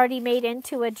cover was already made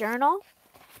into a journal.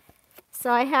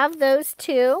 So I have those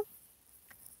two.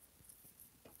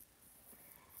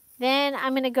 Then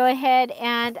I'm going to go ahead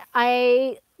and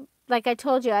like I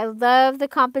told you, I love the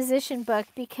composition book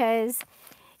because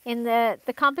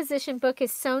the composition book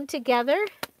is sewn together.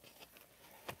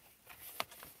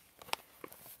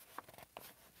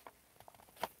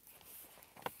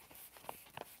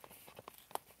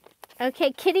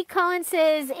 Okay, Kitty Collins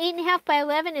says 8.5 by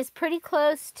 11 is pretty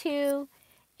close to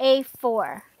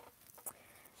A4.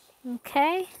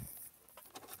 Okay.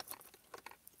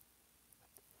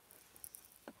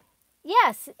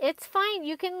 Yes, it's fine.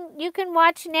 You can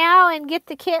watch now and get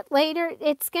the kit later.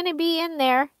 It's going to be in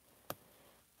there.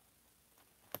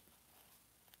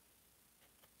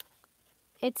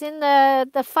 It's in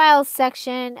the files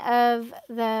section of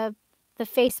the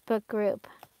Facebook group.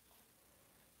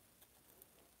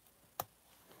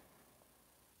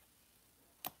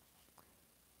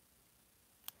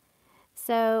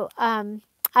 So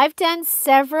I've done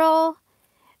several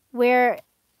where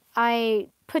I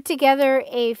put together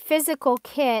a physical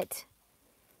kit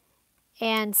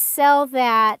and sell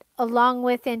that along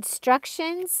with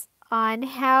instructions on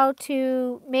how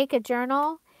to make a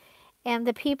journal. And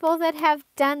the people that have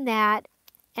done that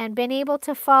and been able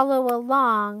to follow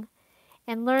along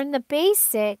and learn the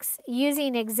basics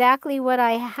using exactly what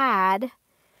I had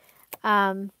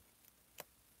have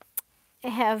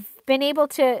been able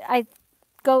to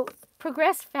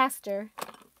progress faster.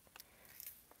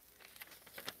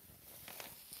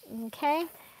 Okay,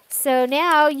 so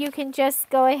now you can just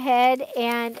go ahead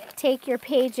and take your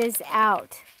pages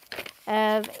out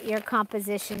of your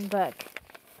composition book.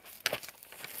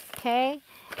 Okay,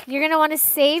 you're going to want to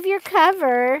save your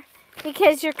cover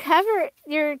because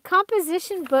your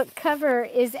composition book cover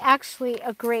is actually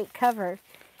a great cover.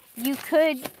 We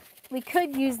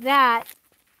could use that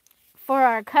for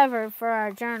our cover for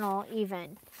our journal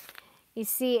even. You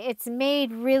see, it's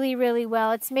made really, really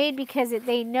well. It's made because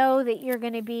they know that you're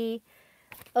going to be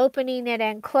opening it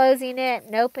and closing it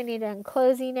and opening and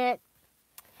closing it.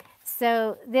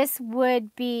 So this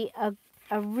would be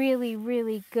a really,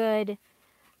 really good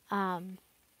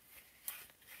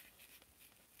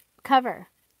cover.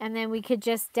 And then we could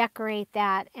just decorate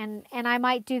that. And I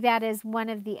might do that as one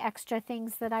of the extra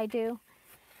things that I do.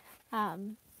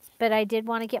 But I did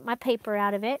want to get my paper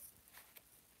out of it.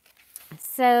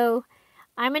 So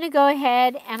I'm going to go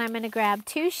ahead and I'm going to grab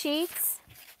 2 sheets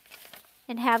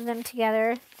and have them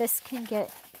together. This can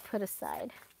get put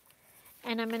aside.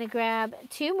 And I'm going to grab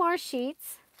 2 more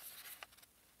sheets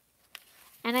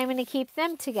and I'm going to keep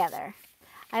them together.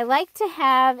 I like to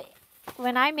have,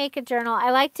 when I make a journal,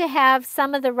 I like to have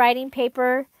some of the writing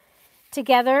paper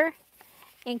together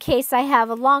in case I have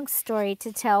a long story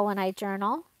to tell when I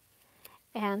journal.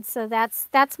 And so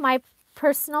that's my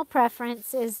personal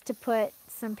preference, is to put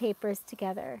some papers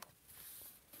together.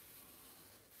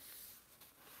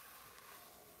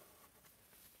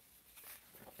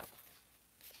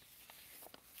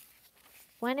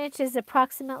 One inch is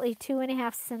approximately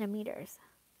 2.5 centimeters.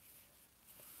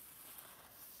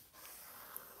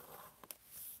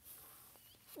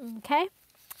 Okay,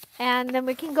 and then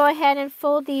we can go ahead and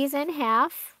fold these in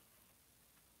half.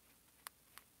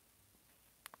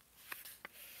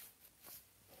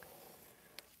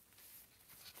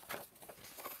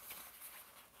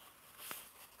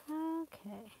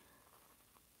 Okay.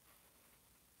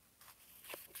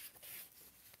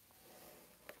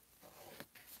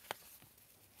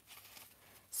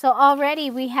 So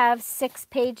already we have 6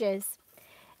 pages.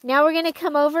 Now we're going to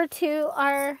come over to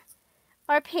our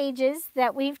pages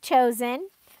that we've chosen.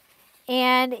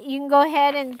 And you can go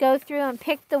ahead and go through and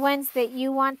pick the ones that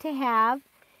you want to have.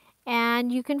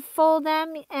 And you can fold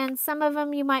them, and some of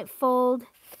them you might fold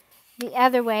the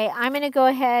other way. I'm going to go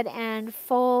ahead and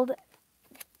fold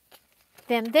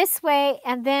them this way,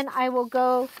 and then I will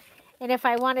go, and if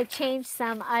I want to change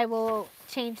some, I will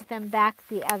change them back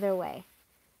the other way,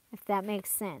 if that makes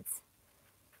sense.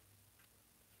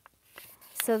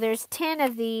 So there's 10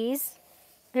 of these.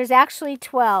 There's actually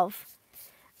 12.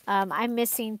 I'm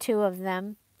missing 2 of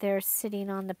them. They're sitting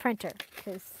on the printer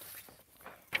because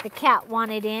the cat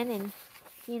wanted in, and,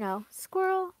 you know,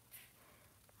 squirrel.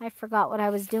 I forgot what I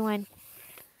was doing.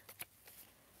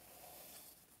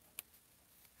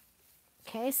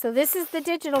 Okay, so this is the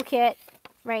digital kit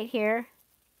right here.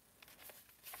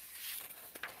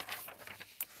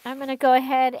 I'm going to go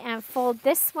ahead and fold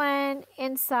this one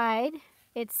inside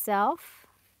itself.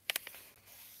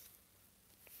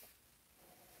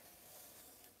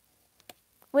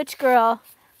 Which girl?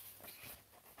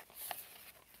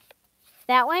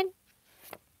 That one?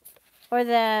 Or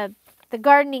the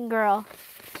gardening girl?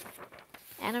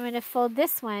 And I'm going to fold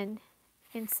this one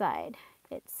inside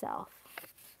itself.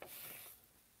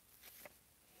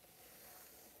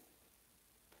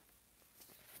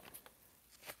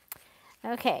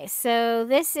 Okay, so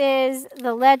this is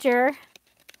the ledger,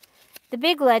 the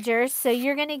big ledger. So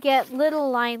you're going to get little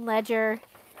line ledger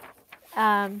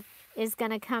is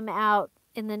going to come out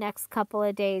in the next couple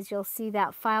of days. You'll see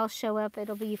that file show up.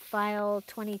 It'll be file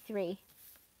 23.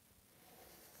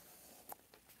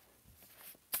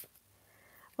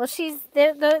 Well,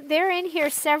 they're in here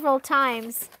several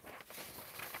times.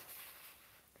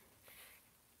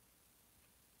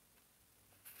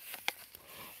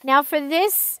 Now for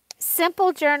this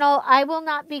simple journal, I will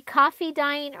not be coffee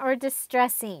dyeing or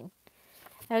distressing.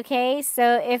 Okay,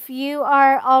 so if you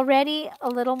are already a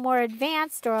little more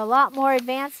advanced or a lot more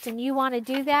advanced and you want to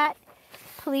do that,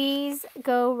 please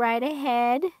go right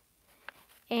ahead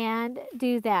and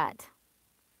do that.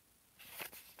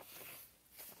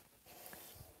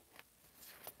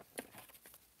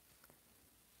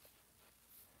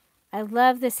 I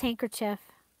love this handkerchief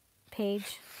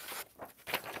page.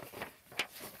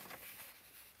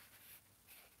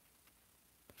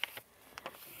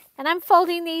 And I'm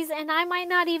folding these, and I might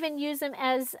not even use them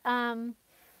as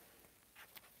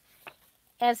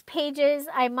pages.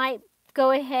 I might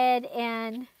go ahead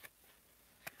and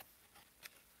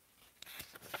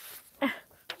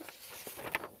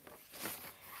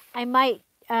I might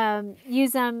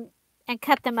use them and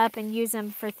cut them up and use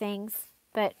them for things,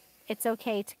 but it's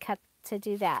okay to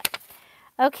do that.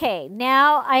 Okay,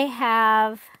 now I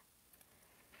have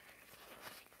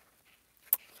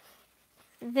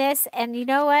this, and you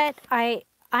know what?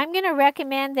 I'm going to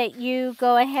recommend that you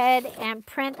go ahead and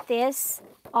print this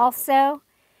also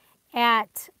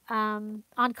at on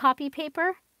copy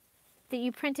paper that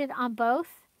you printed on both,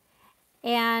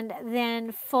 and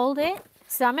then fold it.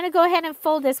 So I'm going to go ahead and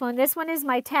fold this one. This one is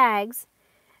my tags,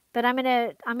 but I'm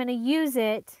going to use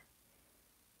it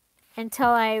until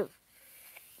I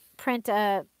print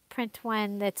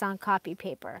one that's on copy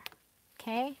paper.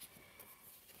 Okay?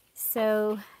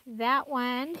 So that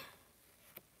one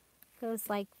goes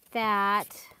like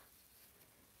that,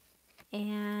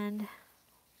 and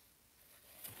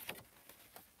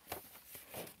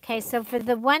okay, so for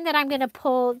the one that I'm going to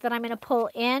pull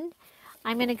in,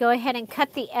 I'm going to go ahead and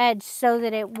cut the edge so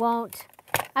that it won't,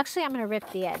 actually I'm going to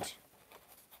rip the edge.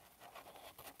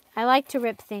 I like to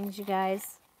rip things, you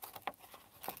guys.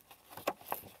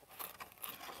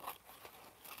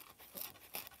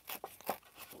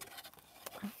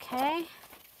 Okay.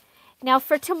 Now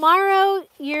for tomorrow,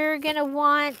 you're going to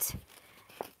want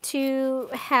to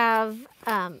have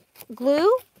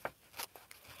glue,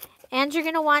 and you're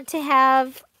going to want to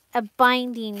have a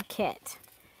binding kit.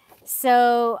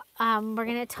 So we're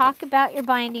going to talk about your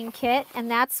binding kit, and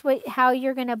that's how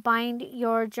you're going to bind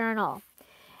your journal.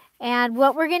 And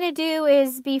what we're going to do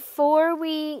is, before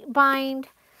we bind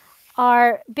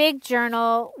our big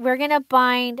journal, we're going to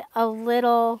bind a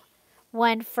little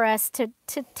one for us to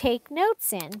take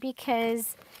notes in,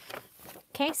 because,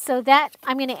 okay, so that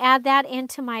I'm going to add that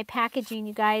into my packaging,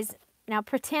 you guys. Now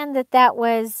pretend that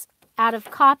was out of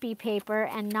copy paper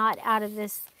and not out of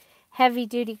this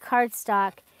heavy-duty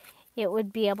cardstock. It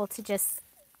would be able to just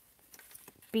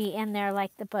be in there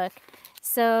like the book.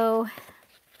 So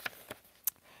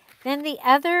then the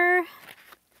other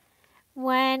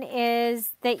one is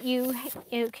that you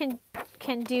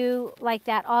can do like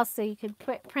that also. You could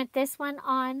print this one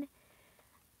on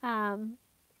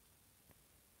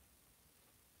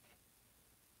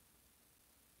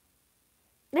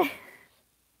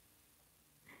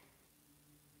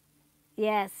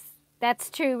yes, that's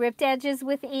true. Ripped edges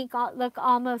with ink look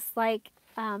almost like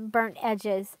burnt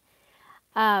edges.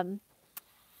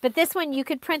 But this one, you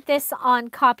could print this on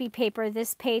copy paper,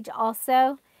 this page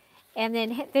also, and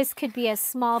then this could be a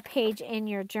small page in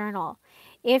your journal.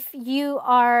 If you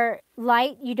are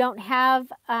light, you don't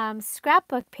have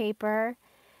scrapbook paper,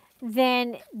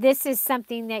 then this is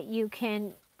something that you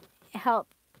can help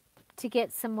to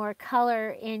get some more color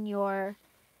in your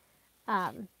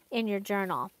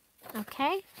journal.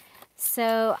 Okay,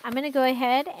 so I'm going to go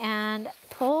ahead and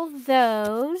pull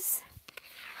those,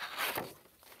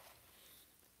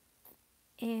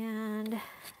 and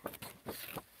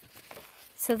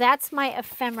so that's my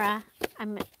ephemera.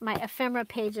 My ephemera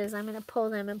pages. I'm going to pull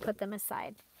them and put them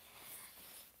aside.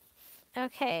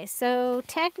 Okay, so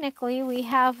technically we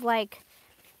have like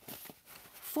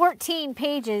 14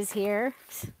 pages here.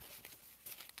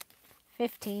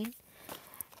 15.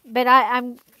 But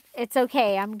it's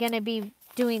okay. I'm going to be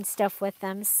doing stuff with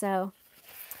them, so.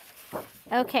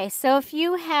 Okay, so if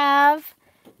you have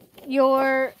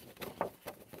your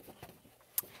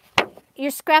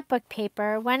scrapbook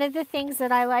paper, one of the things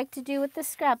that I like to do with the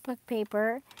scrapbook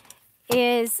paper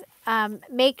is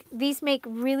make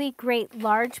really great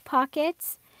large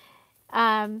pockets.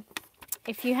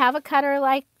 If you have a cutter,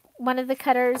 like one of the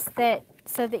cutters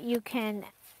so that you can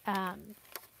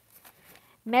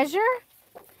measure,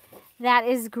 that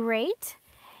is great.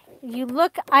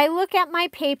 I look at my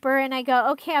paper and I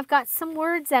go, okay, I've got some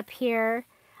words up here.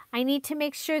 I need to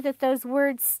make sure that those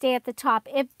words stay at the top.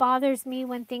 It bothers me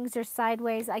when things are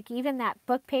sideways. Like even that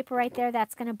book paper right there,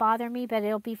 that's going to bother me, but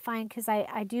it'll be fine because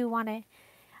I do want to,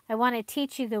 I want to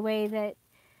teach you the way that,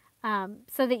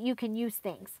 so that you can use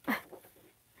things.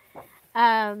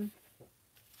 um,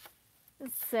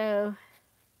 so,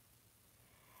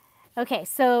 okay,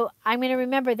 so I'm going to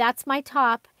remember that's my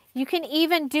top. You can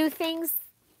even do things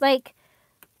like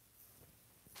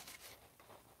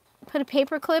put a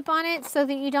paper clip on it so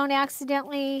that you don't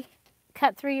accidentally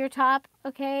cut through your top,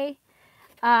 okay?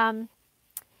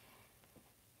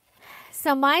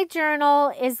 So my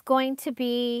journal is going to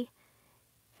be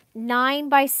 9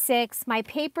 by 6. My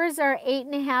papers are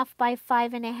 8.5 by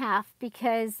 5.5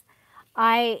 because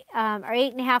are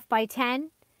 8.5 by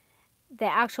 10. The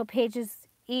actual pages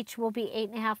each will be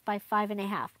 8.5 by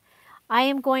 5.5. I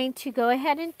am going to go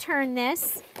ahead and turn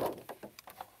this.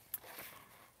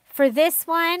 For this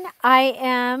one, I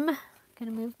am going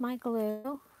to move my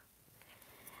glue.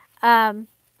 I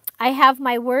have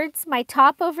my words, my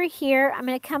top over here. I'm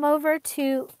going to come over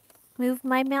to move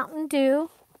my Mountain Dew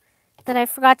that I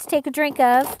forgot to take a drink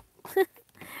of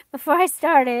before I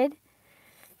started.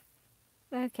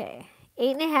 Okay,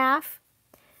 8.5.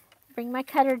 Bring my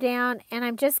cutter down, and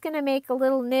I'm just going to make a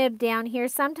little nib down here.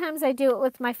 Sometimes I do it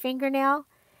with my fingernail,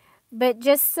 but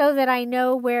just so that I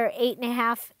know where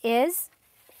 8.5 is.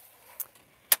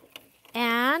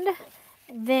 And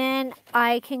then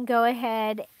I can go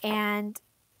ahead and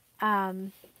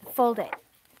fold it,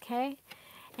 okay?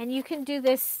 And you can do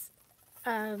this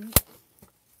a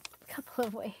couple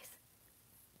of ways.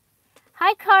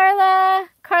 Hi, Carla.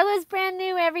 Carla's brand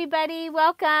new, everybody.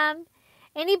 Welcome.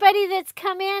 Anybody that's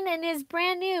come in and is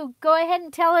brand new, go ahead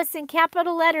and tell us in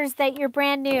capital letters that you're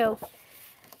brand new.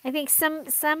 I think some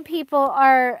people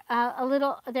are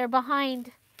they're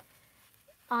behind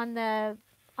on the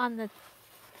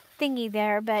thingy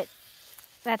there, but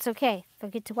that's okay. They'll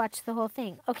get to watch the whole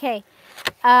thing. Okay,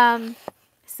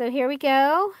 so here we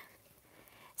go.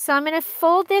 So I'm going to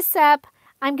fold this up.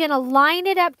 I'm going to line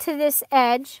it up to this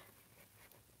edge.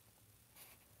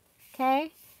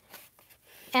 Okay.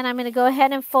 And I'm going to go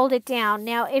ahead and fold it down.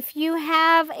 Now, if you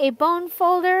have a bone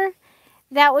folder,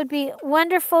 that would be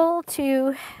wonderful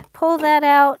to pull that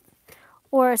out,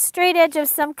 or a straight edge of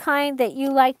some kind that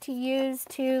you like to use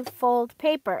to fold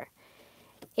paper.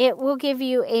 It will give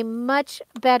you a much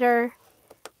better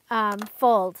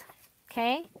fold.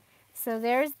 Okay, so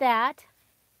there's that.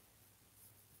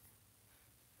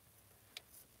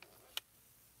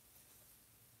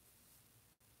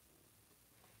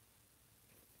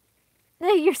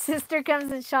 Your sister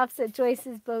comes and shops at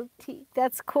Joyce's Boutique.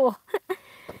 That's cool.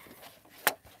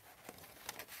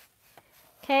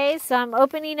 Okay, so I'm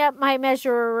opening up my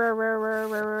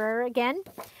measurer again.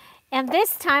 And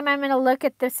this time I'm going to look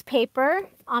at this paper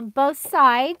on both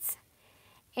sides.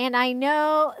 And I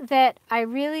know that I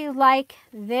really like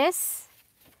this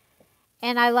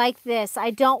and I like this. I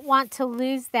don't want to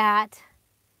lose that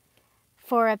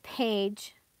for a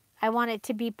page. I want it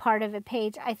to be part of a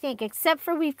page, I think, except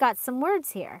for we've got some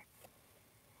words here.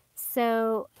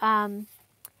 So, but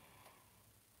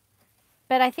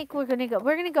I think we're going to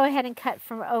go ahead and cut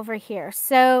from over here.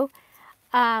 So,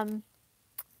 I'm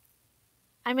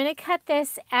going to cut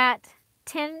this at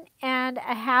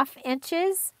 10.5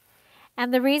 inches.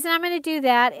 And the reason I'm going to do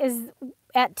that is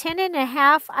at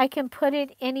 10.5, I can put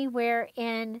it anywhere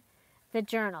in the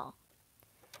journal.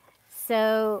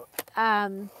 So,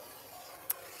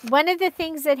 one of the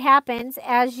things that happens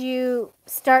as you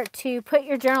start to put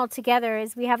your journal together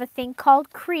is we have a thing called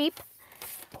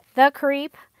the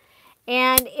creep.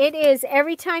 And it is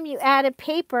every time you add a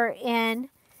paper in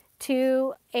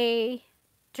to a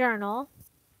journal,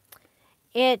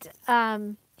 it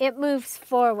moves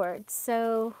forward.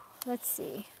 So let's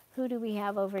see, who do we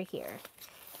have over here?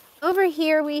 Over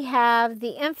here we have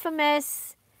the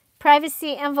infamous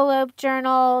privacy envelope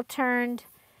journal turned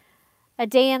a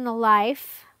day in the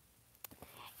life.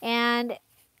 And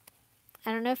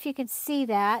I don't know if you can see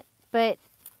that, but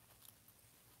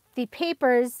the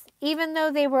papers, even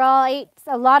though they were all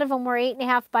a lot of them were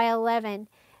 8.5 by 11,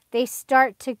 they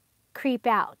start to creep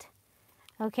out.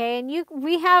 Okay, and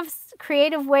we have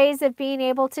creative ways of being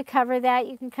able to cover that.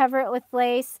 You can cover it with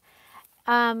lace.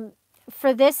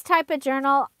 For this type of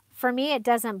journal, for me, it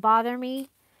doesn't bother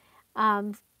me.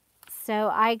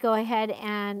 So I go ahead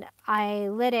and I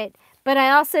lit it. But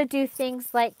I also do things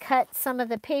like cut some of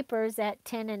the papers at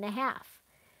 10.5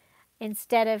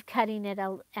 instead of cutting it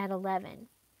at 11.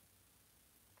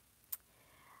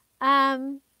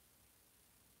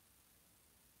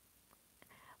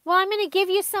 Well, I'm going to give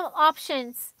you some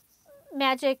options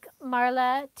Magic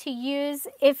Marla to use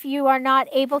if you are not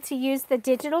able to use the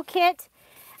digital kit.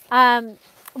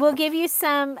 We'll give you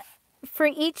some, for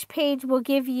each page we'll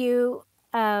give you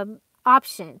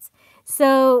options.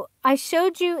 So I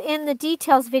showed you in the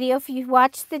details video, if you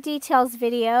watched the details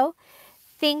video,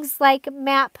 things like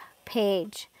map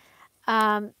page,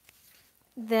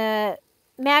 the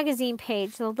magazine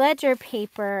page, the ledger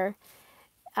paper,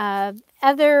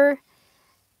 other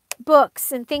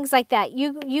books and things like that.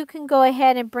 You can go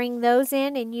ahead and bring those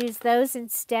in and use those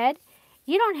instead.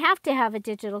 You don't have to have a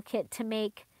digital kit to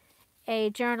make a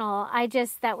journal.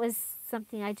 That was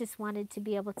something I just wanted to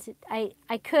be able to,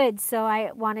 I could, so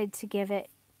I wanted to give it.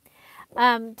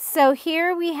 So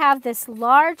here we have this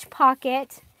large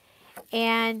pocket,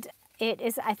 and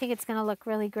I think it's going to look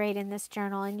really great in this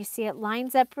journal, and you see it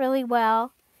lines up really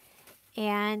well.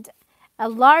 And a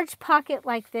large pocket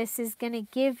like this is going to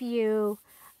give you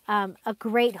a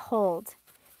great hold.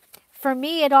 For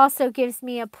me, it also gives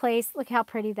me a place, look how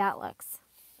pretty that looks.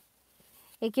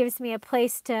 It gives me a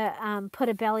place to put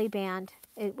a belly band,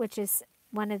 which is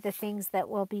one of the things that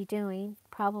we'll be doing,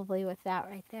 probably with that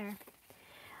right there.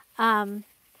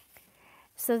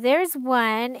 So there's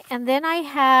one, and then I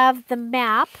have the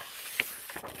map,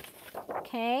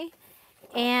 okay?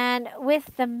 And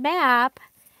with the map,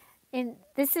 and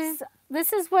this is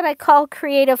what I call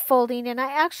creative folding, and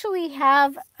I actually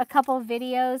have a couple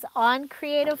videos on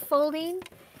creative folding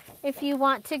if you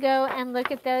want to go and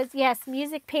look at those. Yes,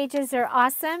 music pages are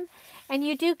awesome, and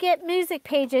you do get music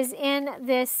pages in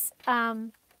this.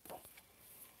 Oh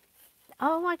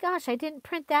my gosh, I didn't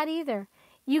print that either.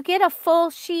 You get a full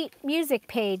sheet music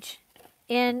page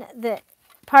in the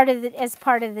as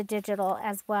part of the digital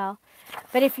as well.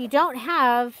 But if you don't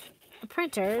have a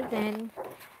printer, then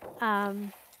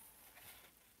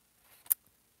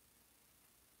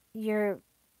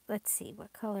let's see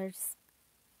what colors.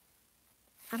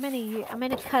 I'm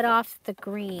gonna cut off the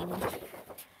green.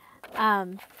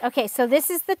 Okay, so this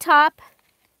is the top.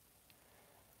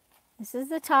 This is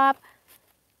the top.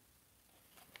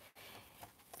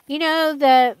 You know,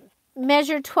 the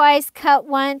measure twice, cut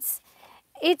once.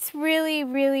 It's really,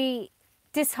 really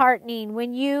disheartening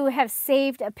when you have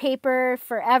saved a paper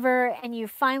forever and you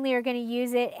finally are going to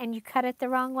use it and you cut it the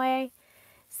wrong way.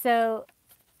 So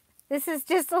this is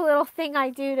just a little thing I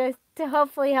do to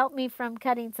hopefully help me from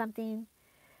cutting something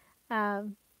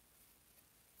the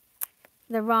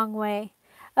wrong way.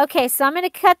 Okay, so I'm going to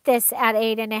cut this at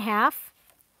 8.5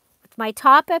 with my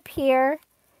top up here,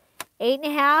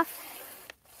 8.5.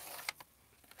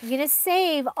 I'm going to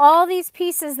save all these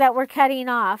pieces that we're cutting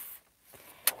off.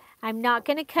 I'm not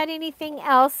going to cut anything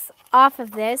else off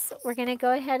of this. We're going to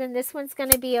go ahead, and this one's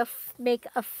going to be make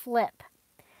a flip.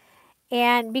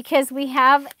 And because we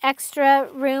have extra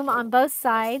room on both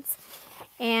sides,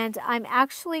 and I'm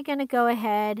actually going to go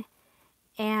ahead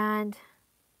and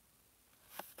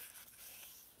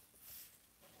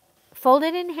fold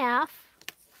it in half.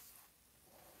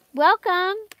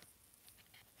 Welcome.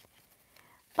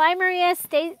 Bye, Maria.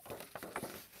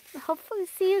 Hopefully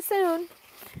see you soon.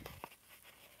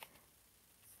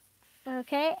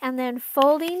 Okay, and then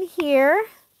folding here.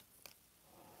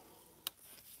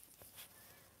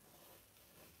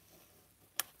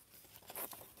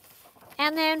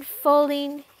 And then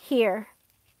folding here.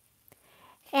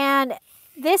 And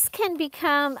this can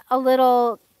become a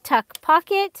little tuck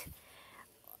pocket.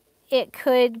 It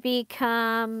could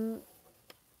become,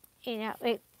 you know,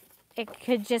 it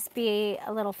could just be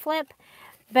a little flip,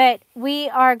 but we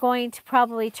are going to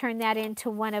probably turn that into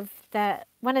one of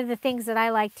the things that I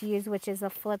like to use, which is a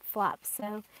flip flop.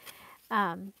 So,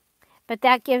 but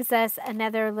that gives us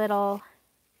another little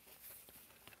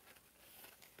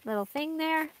thing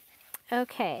there.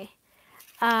 Okay.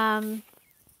 Then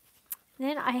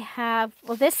I have,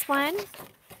 well, this one,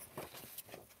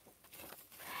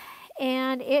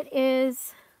 and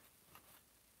it's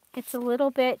a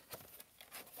little bit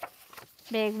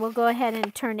big. We'll go ahead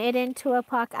and turn it into a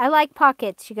pocket. I like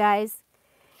pockets, you guys.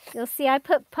 You'll see I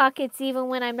put pockets even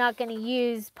when I'm not going to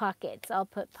use pockets. I'll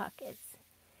put pockets.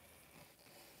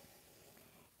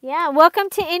 Yeah, welcome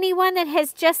to anyone that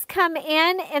has just come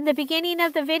in. In the beginning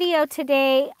of the video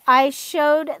today, I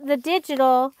showed the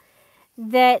digital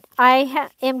that I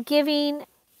am giving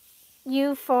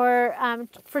you for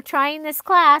trying this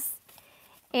class.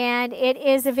 And it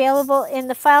is available in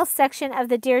the file section of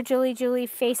the Dear Julie Julie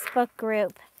Facebook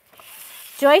group.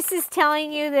 Joyce is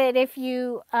telling you that if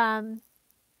you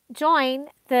join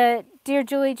the Dear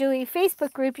Julie Julie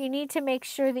Facebook group, you need to make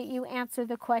sure that you answer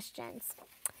the questions.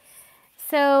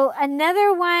 So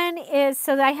another one is,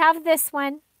 so I have this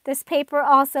one. this paper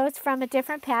also. It's from a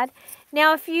different pad.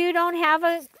 Now, if you don't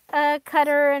have a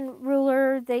cutter and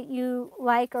ruler that you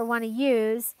like or want to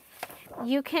use,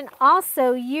 you can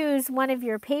also use one of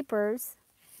your papers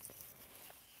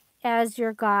as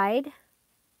your guide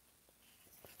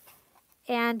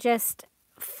and just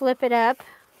flip it up,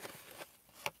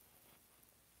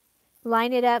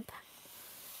 line it up,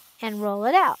 and roll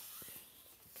it out.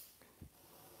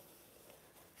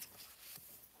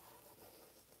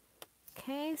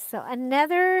 Okay, so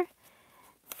another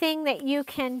thing that you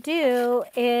can do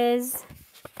is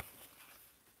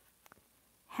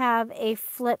have a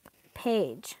flip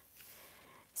page.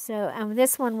 So, and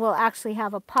this one will actually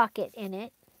have a pocket in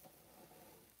it.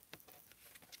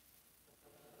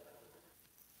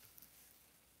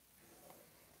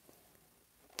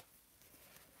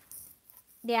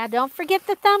 Yeah, don't forget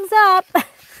the thumbs up.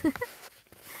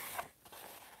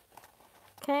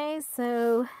 Okay,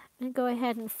 so I'm going to go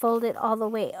ahead and fold it all the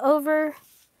way over.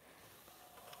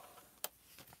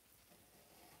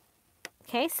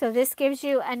 Okay, so this gives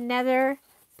you another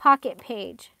pocket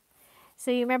page. So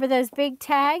you remember those big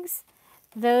tags?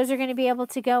 Those are going to be able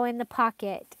to go in the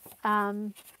pocket.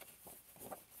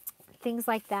 Things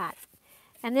like that.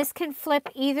 And this can flip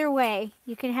either way.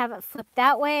 You can have it flip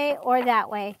that way or that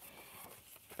way.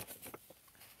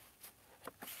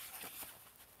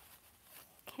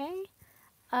 Okay.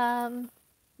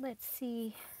 Let's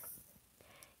see.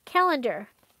 Calendar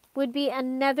would be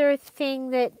another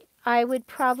thing that I would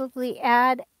probably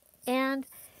add. And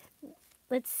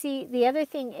let's see, the other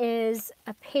thing is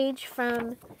a page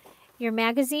from your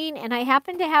magazine. And I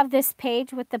happen to have this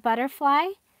page with the butterfly.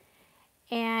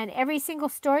 And every single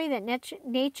story that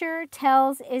nature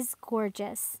tells is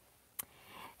gorgeous.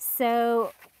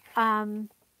 So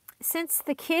since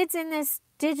the kids in this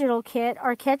digital kit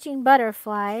are catching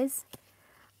butterflies,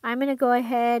 I'm going to go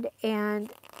ahead and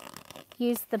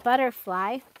use the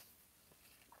butterfly.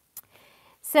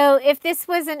 So if this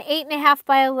was an 8.5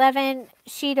 by 11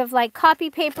 sheet of like copy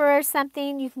paper or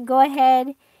something, you can go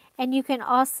ahead and you can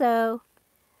also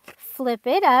flip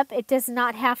it up. It does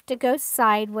not have to go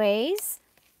sideways.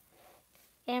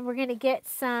 And we're going to get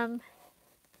some,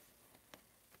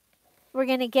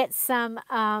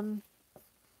 and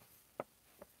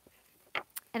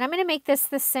I'm going to make this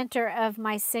the center of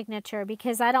my signature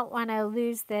because I don't want to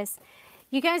lose this.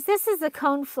 You guys, this is the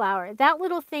coneflower. That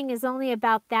little thing is only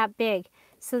about that big.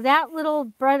 So that little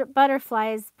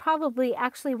butterfly is probably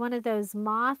actually one of those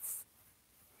moths.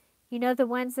 You know, the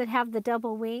ones that have the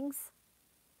double wings?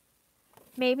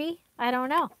 Maybe? I don't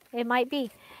know. It might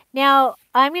be. Now,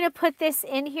 I'm going to put this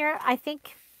in here. I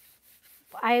think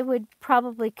I would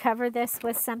probably cover this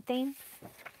with something.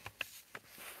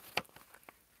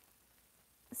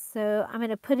 So I'm going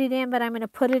to put it in, but I'm going to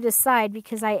put it aside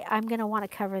because I'm going to want to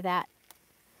cover that.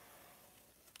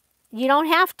 You don't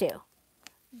have to,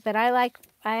 but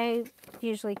I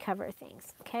usually cover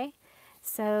things, okay?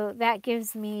 So that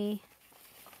gives me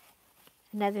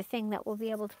another thing that we'll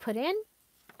be able to put in.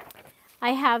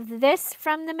 I have this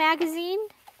from the magazine.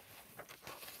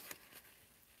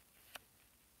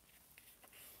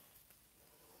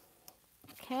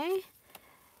 Okay,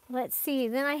 let's see.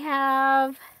 Then I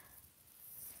have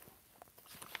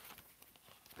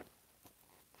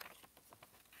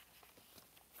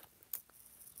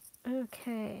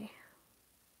okay.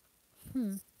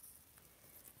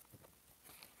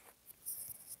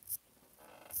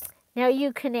 Now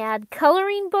you can add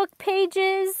coloring book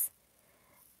pages,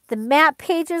 the map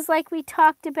pages like we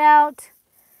talked about.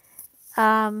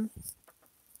 I'm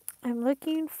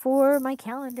looking for my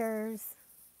calendars.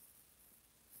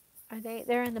 Are they?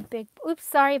 They're in the big, oops,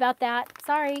 sorry about that.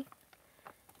 Sorry.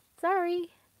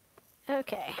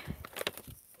 Okay.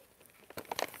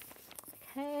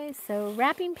 Okay, so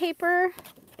wrapping paper.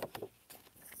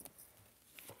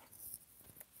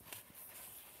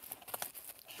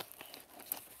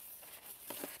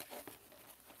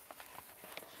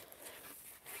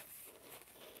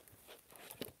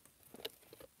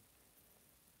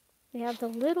 We have the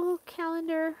little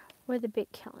calendar or the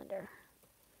big calendar.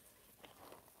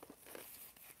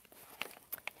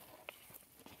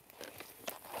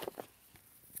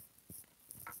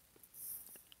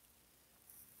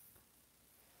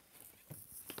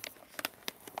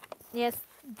 Yes,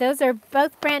 those are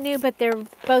both brand new, but they're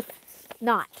both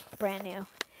not brand new.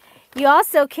 You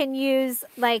also can use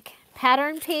like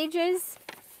pattern pages.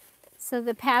 So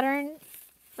the pattern,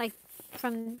 like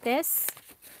from this,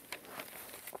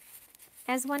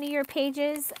 as one of your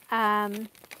pages.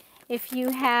 If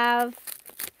you have,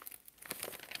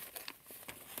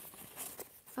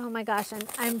 oh my gosh,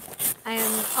 I'm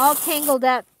all tangled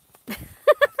up.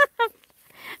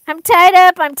 I'm tied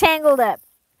up, I'm tangled up.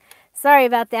 Sorry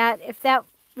about that, if that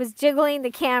was jiggling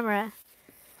the camera.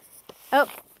 Oh,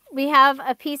 we have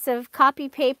a piece of copy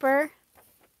paper.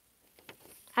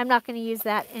 I'm not going to use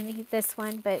that in this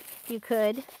one, but you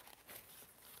could.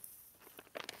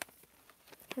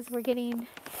 Because we're getting...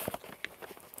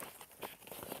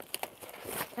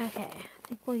 Okay, I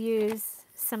think we'll use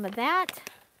some of that.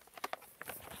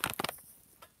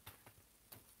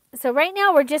 So right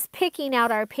now we're just picking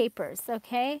out our papers,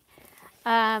 okay?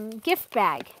 Gift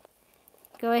bag.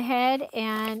 Go ahead,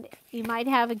 and you might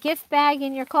have a gift bag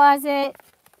in your closet.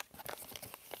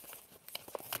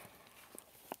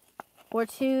 Or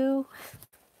two.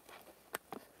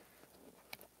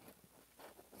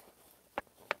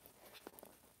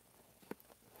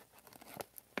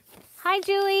 Hi,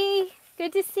 Julie.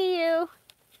 Good to see you.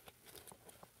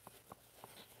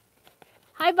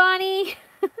 Hi, Bonnie.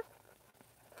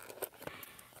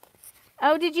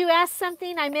 Oh, did you ask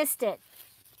something? I missed it.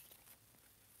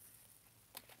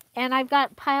 And I've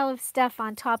got a pile of stuff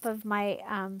on top of my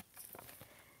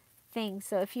thing,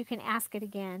 so if you can ask it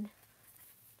again.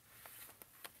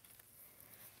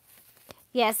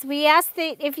 Yes, we ask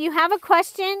that if you have a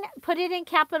question, put it in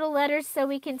capital letters so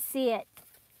we can see it.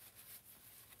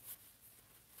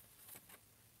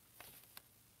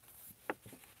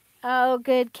 Oh,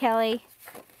 good, Kelly.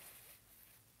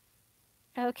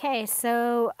 Okay,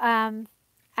 so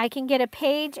I can get a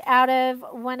page out of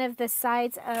one of the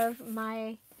sides of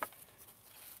my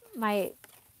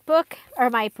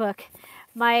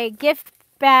gift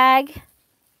bag.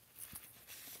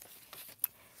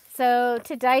 So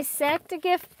to dissect a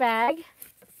gift bag,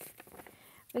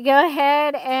 we go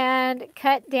ahead and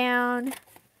cut down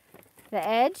the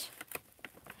edge.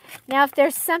 Now, if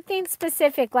there's something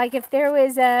specific, like if there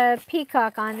was a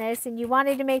peacock on this and you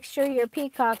wanted to make sure your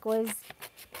peacock was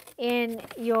in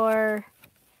your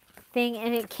thing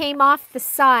and it came off the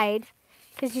side,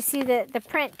 because you see that the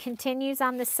print continues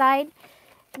on the side,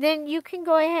 then you can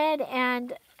go ahead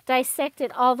and dissect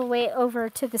it all the way over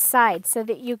to the side so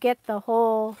that you get the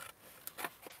whole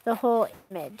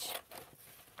image.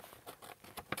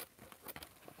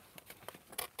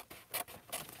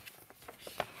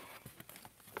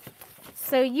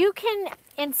 So you can,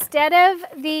 instead of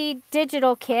the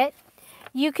digital kit,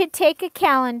 you could take a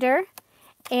calendar,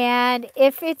 and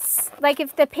if it's like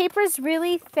if the paper's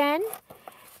really thin,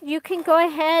 you can go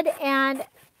ahead and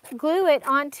glue it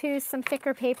onto some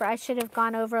thicker paper. I should have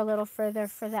gone over a little further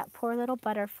for that poor little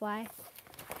butterfly.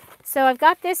 So I've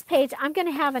got this page. I'm going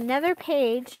to have another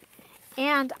page,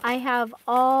 and I have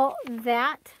all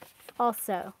that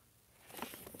also.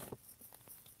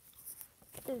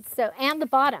 So, and the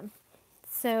bottom.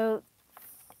 So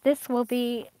this will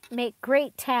make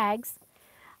great tags.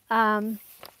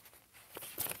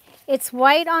 It's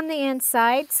white on the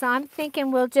inside, so I'm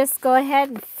thinking we'll just go ahead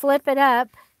and flip it up.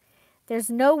 There's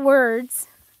no words.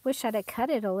 Wish I'd have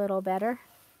cut it a little better.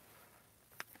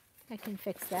 I can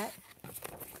fix that.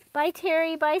 Bye,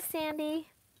 Terry. Bye, Sandy.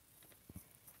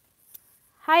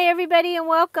 Hi, everybody, and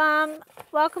welcome.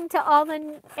 Welcome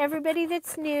to everybody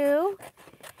that's new.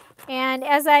 And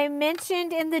as I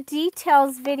mentioned in the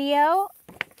details video,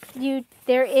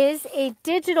 there is a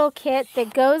digital kit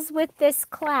that goes with this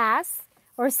class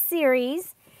or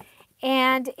series,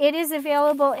 and it is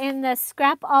available in the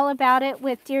Scrap All About It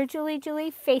with Dear Julie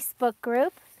Julie Facebook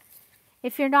group.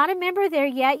 If you're not a member there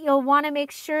yet, you'll want to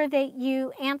make sure that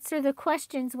you answer the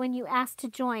questions when you ask to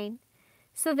join,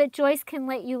 so that Joyce can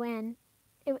let you into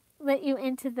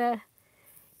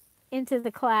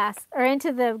the class or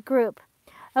into the group.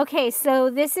 Okay, so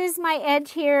this is my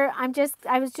edge here.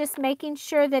 I was just making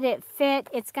sure that it fit.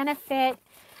 It's going to fit.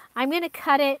 I'm going to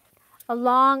cut it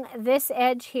along this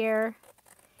edge here.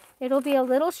 It'll be a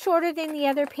little shorter than the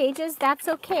other pages. That's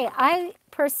okay. I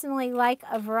personally like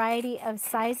a variety of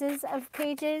sizes of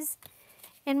pages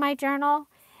in my journal.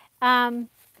 And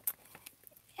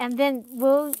then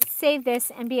we'll save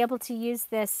this and be able to use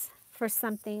this for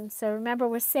something. So remember,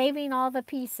 we're saving all the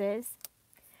pieces.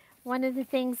 One of the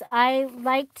things I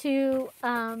like to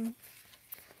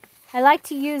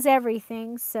use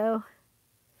everything. So,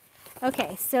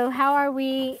 okay, so how are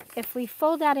we, if we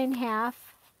fold that in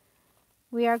half,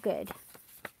 we are good,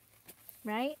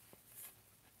 right?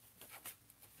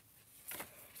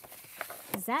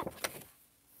 That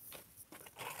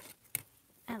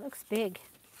looks big.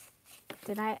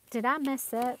 Did I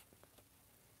mess up?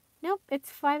 Nope,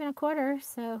 it's 5 1/4,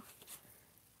 so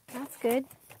that's good.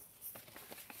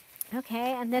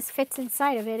 Okay, and this fits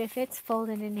inside of it if it's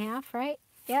folded in half, right?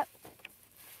 Yep.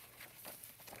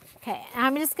 Okay,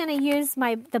 I'm just going to use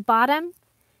the bottom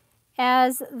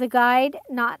as the guide.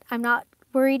 I'm not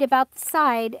worried about the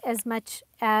side as much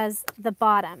as the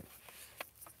bottom.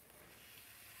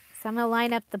 So I'm going to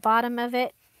line up the bottom of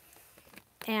it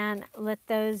and let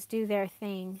those do their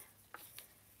thing.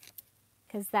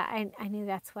 Because I knew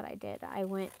that's what I did. I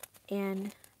went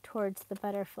in towards the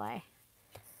butterfly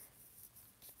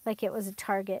like it was a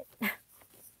target.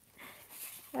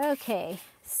 Okay,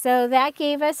 so that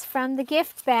gave us from the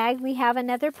gift bag, we have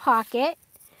another pocket.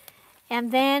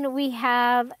 And then we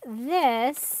have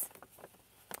this.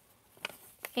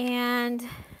 And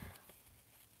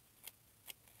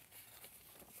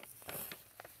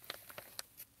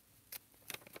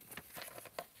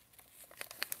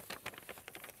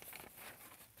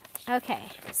okay,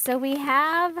 so we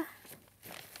have,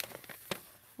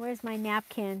 where's my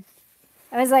napkin?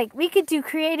 I was like, we could do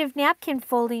creative napkin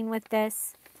folding with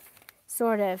this,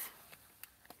 sort of.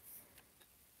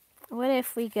 What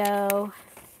if we go,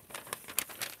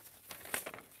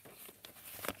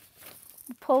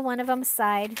 pull one of them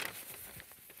aside.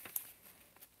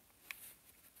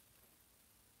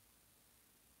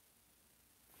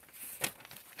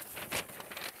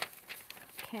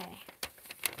 Okay.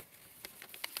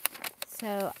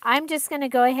 So I'm just going to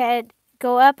go ahead,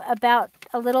 go up about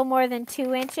a little more than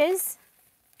 2 inches.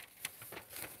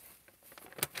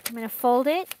 I'm going to fold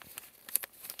it.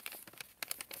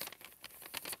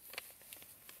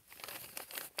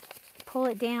 Pull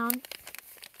it down.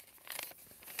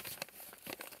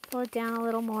 Pull it down a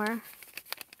little more.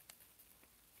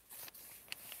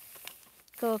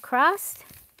 Go across.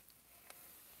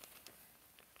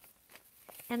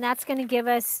 And that's going to give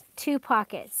us 2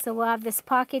 pockets. So we'll have this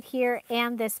pocket here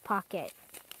and this pocket.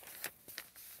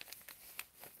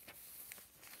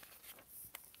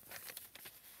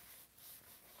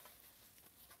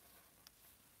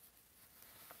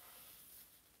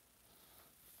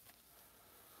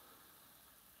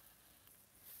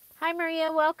 Hi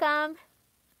Maria, welcome.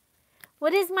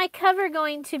 What is my cover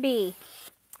going to be?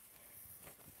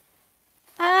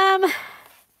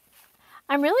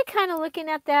 I'm really kind of looking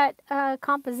at that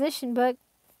composition book,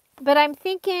 but I'm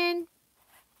thinking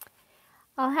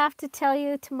I'll have to tell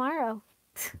you tomorrow.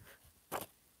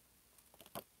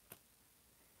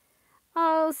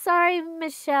 Oh, sorry,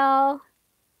 Michelle.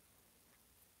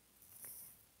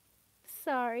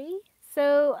 Sorry.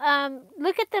 So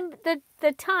look at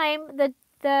the time,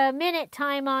 the minute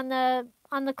time on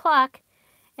the clock,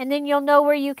 and then you'll know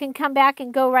where you can come back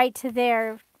and go right to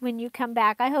there when you come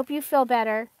back. I hope you feel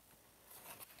better.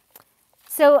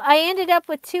 So I ended up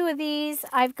with 2 of these.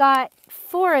 I've got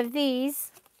 4 of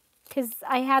these because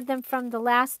I had them from the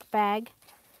last bag.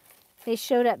 They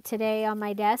showed up today on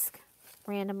my desk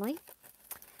randomly.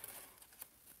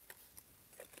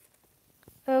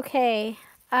 Okay,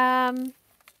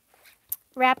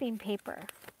 wrapping paper.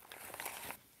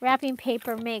 Wrapping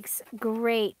paper makes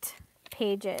great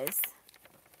pages,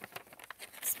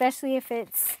 especially if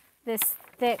it's this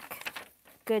thick,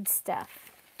 good stuff.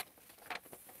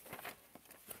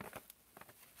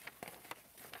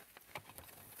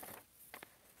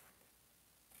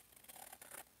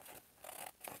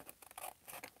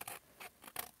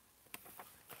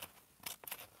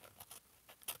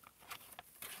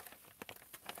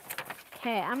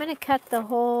 Okay, I'm going to cut the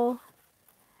whole,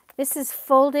 this is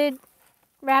folded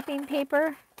wrapping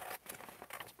paper.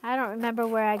 I don't remember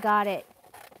where I got it,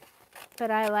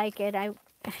 but I like it.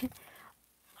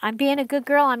 I'm being a good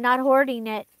girl. I'm not hoarding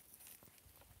it.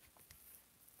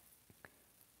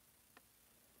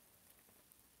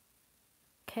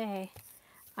 Okay,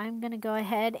 I'm going to go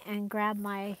ahead and grab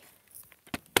my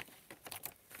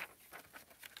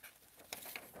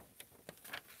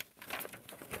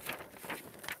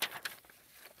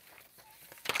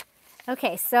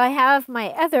okay, so I have my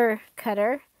other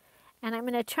cutter, and I'm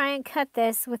going to try and cut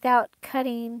this without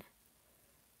cutting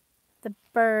the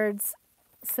birds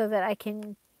so that I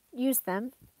can use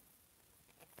them.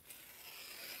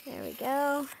 There we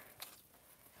go.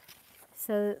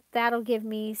 So that'll give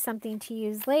me something to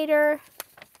use later.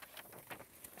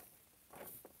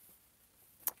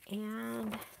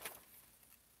 And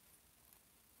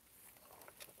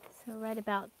so right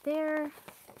about there.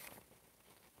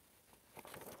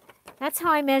 That's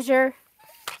how I measure.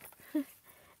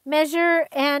 Measure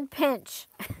and pinch.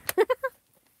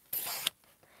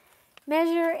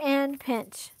 Measure and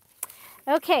pinch.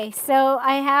 Okay, so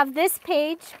I have this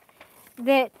page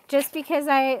that just because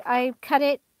I cut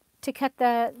it to cut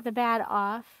the bad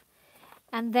off.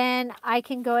 And then I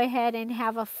can go ahead and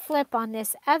have a flip on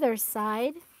this other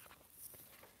side.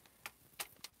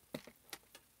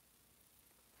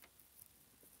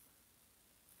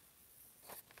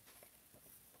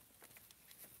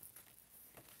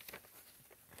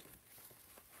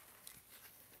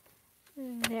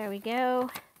 There we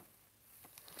go.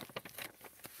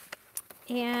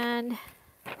 And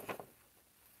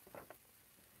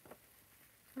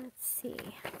see.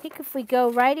 I think if we go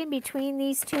right in between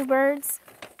these two birds,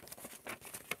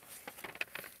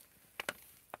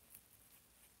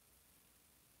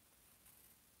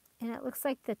 and it looks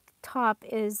like the top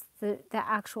is the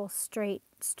actual straight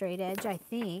edge, I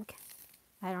think.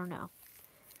 I don't know.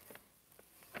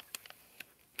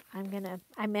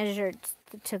 I measured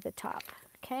to the top,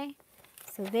 okay?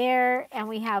 So there, and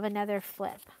we have another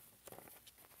flip.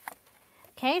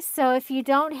 Okay, so if you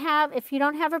don't have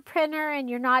a printer and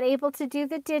you're not able to do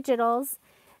the digitals,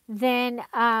 then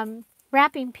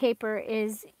wrapping paper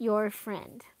is your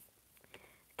friend.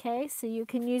 Okay, so you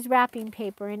can use wrapping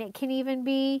paper, and it can even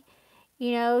be,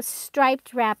 you know,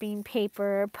 striped wrapping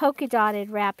paper, polka dotted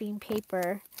wrapping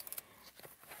paper.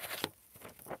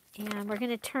 And we're going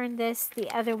to turn this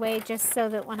the other way just so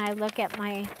that when I look at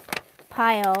my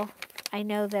pile, I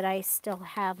know that I still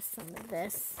have some of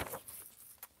this.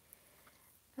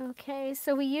 Okay,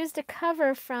 so we used a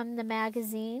cover from the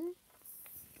magazine.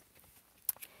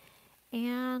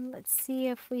 And let's see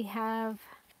if we have,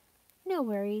 no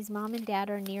worries, Mom and Dad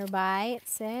are nearby, it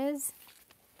says.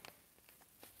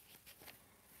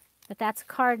 But that's a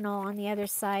cardinal on the other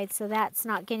side, so that's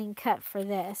not getting cut for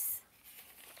this.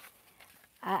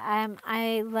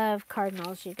 I love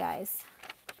cardinals, you guys.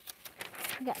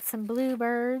 We got some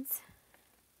bluebirds.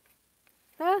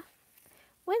 Oh,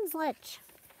 when's lunch?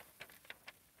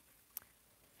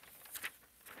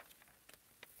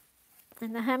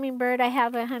 And the hummingbird, I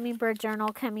have a hummingbird journal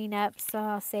coming up, so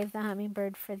I'll save the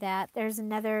hummingbird for that. There's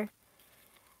another,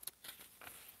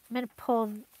 I'm going to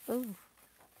pull, ooh,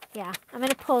 yeah, I'm going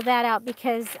to pull that out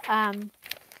because I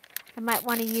might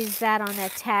want to use that on a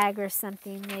tag or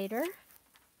something later.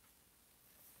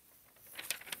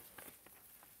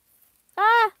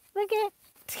 Ah, look at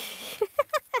it.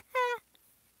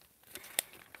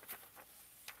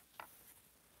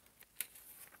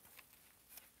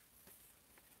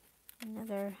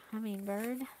 Another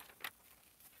hummingbird.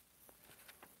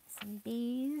 Some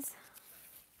bees.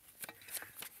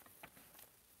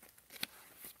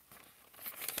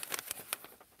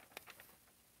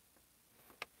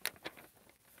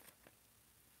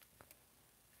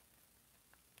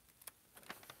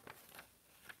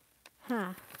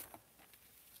 Huh.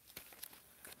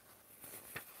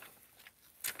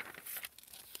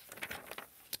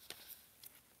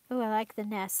 Oh, I like the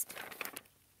nest.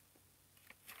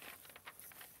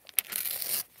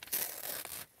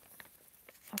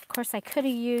 Of course, I could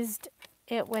have used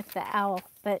it with the owl,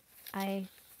 but I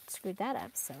screwed that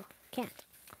up, so can't.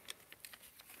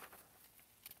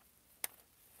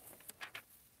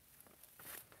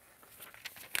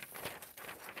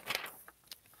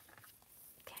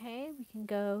 Okay, we can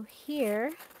go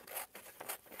here.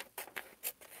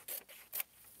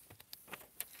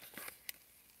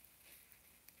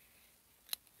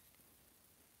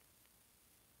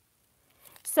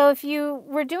 So if you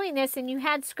were doing this and you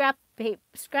had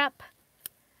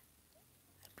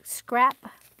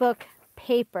scrapbook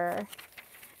paper,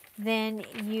 then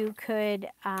you could,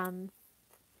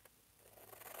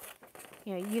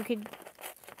 you could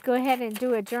go ahead and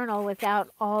do a journal without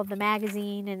all the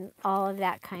magazine and all of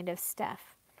that kind of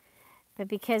stuff. But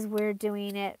because we're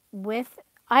doing it with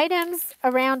items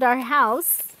around our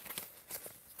house,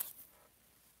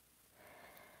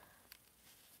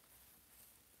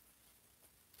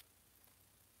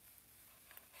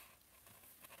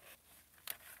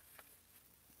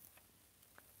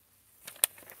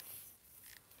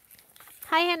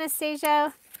 hi,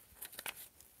 Anastasia.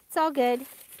 It's all good.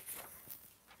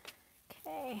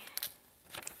 Okay.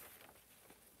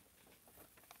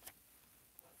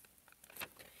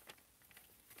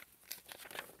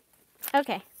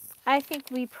 Okay. I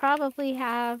think we probably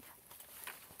have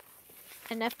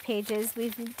enough pages.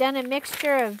 We've done a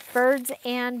mixture of birds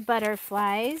and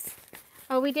butterflies.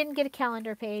 Oh, we didn't get a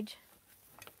calendar page.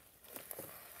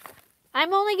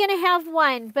 I'm only going to have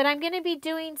one, but I'm going to be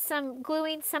doing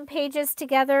gluing some pages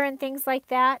together and things like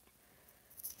that.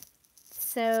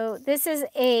 So this is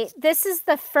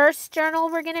the first journal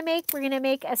we're going to make. We're going to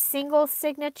make a single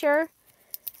signature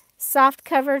soft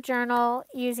cover journal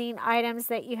using items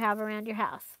that you have around your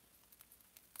house.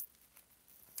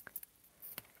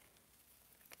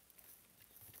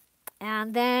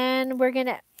 And then we're going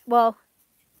to, well,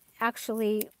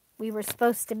 actually, we were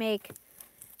supposed to make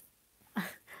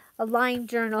a line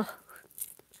journal.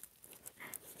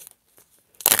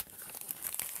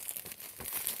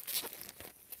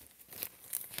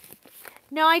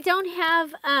 No, I don't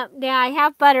have, yeah, I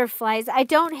have butterflies. I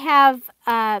don't have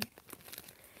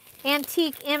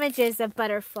antique images of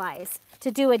butterflies to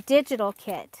do a digital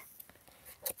kit.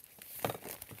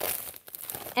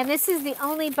 And this is the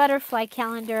only butterfly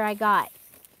calendar I got.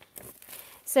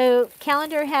 So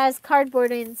calendar has cardboard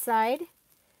inside. You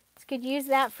could use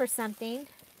that for something.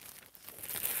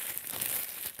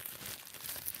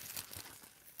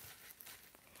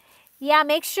 Yeah,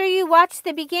 make sure you watch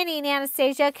the beginning,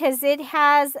 Anastasia, because it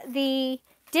has the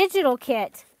digital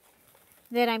kit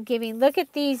that I'm giving. Look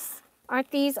at these.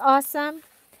 Aren't these awesome?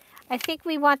 I think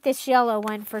we want this yellow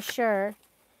one for sure.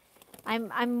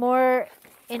 I'm more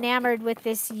enamored with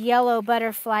this yellow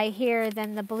butterfly here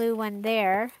than the blue one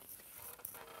there.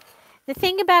 The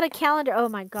thing about a calendar, oh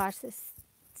my gosh, this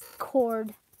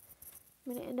cord.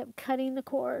 I'm going to end up cutting the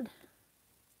cord.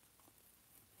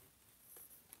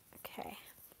 Okay,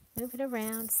 move it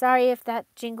around. Sorry if that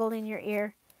jingled in your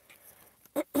ear.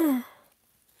 So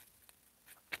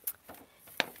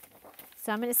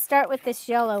I'm going to start with this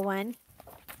yellow one.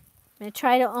 I'm going to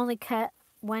try to only cut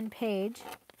one page.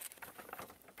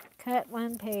 Cut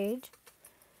one page.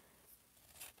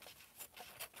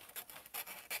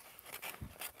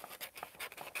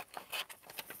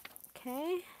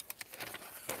 Okay.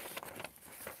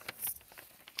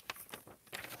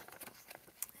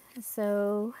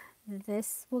 So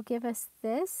this will give us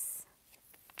this.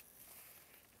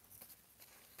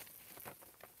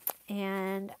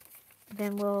 And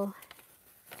then we'll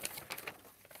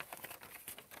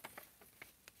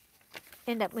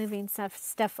end up moving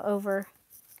stuff over.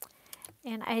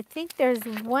 And I think there's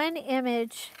one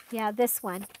image, yeah, this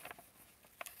one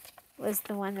was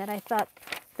the one that I thought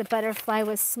the butterfly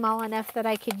was small enough that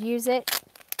I could use it.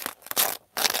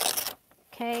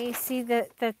 Okay, see the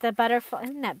butterfly,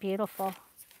 isn't that beautiful?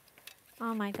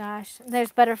 Oh my gosh,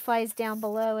 there's butterflies down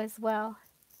below as well.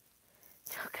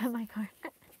 Oh my God.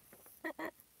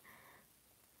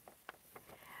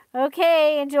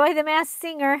 Okay, enjoy the Masked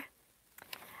Singer.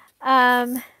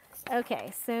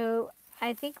 Okay, so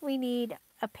I think we need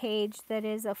a page that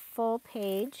is a full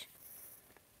page.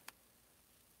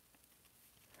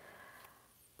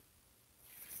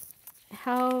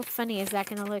 How funny is that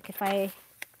going to look if I...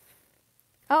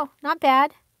 Oh, not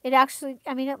bad. It actually,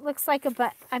 I mean, it looks like a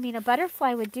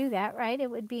butterfly would do that, right? It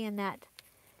would be in that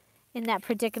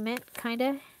predicament, kind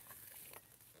of.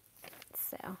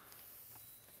 So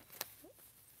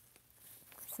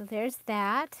there's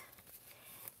that.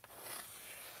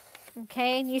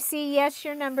 Okay, and you see, yes,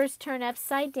 your numbers turn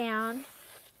upside down.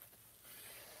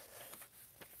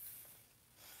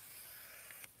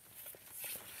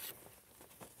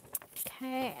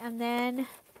 Okay, and then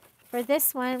for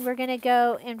this one, we're going to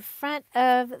go in front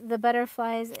of the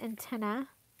butterfly's antenna.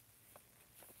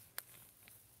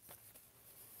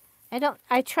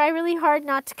 I try really hard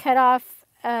not to cut off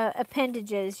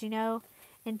appendages, you know,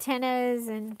 antennas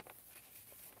and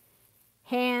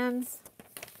hands,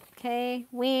 okay,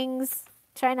 wings.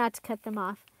 Try not to cut them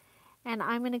off. And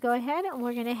I'm going to go ahead and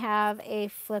we're going to have a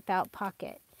flip out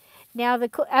pocket. Now, the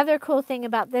other cool thing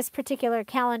about this particular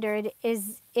calendar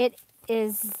is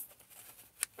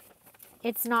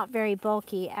it's not very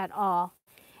bulky at all.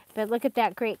 But look at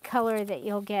that great color that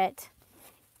you'll get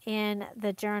in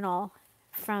the journal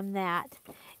from that.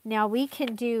 Now, we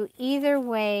can do either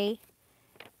way.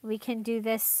 We can do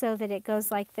this so that it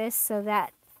goes like this so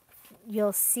that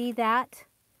you'll see that.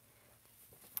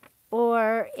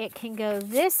 Or it can go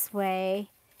this way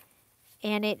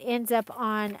and it ends up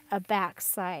on a back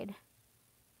side.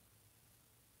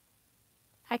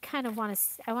 I want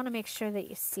to make sure that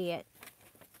you see it.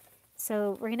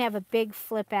 So we're going to have a big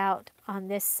flip out on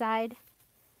this side.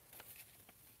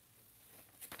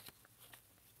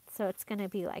 So it's going to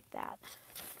be like that.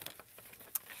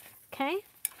 Okay.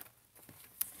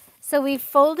 So we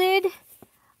folded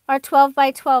our 12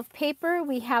 by 12 paper.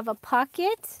 We have a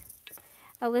pocket.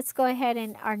 Let's go ahead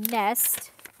and our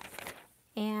nest.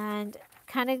 And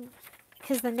kind of,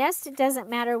 because the nest, it doesn't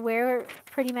matter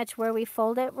pretty much where we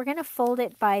fold it. We're going to fold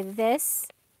it by this,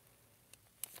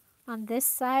 on this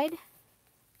side.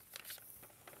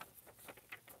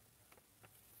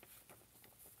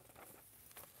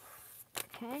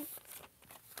 Okay.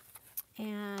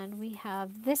 And we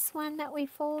have this one that we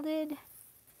folded.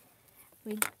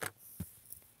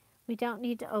 We don't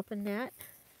need to open that.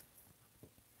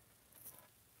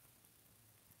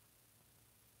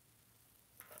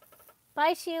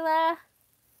 Bye, Sheila.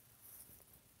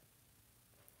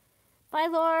 Bye,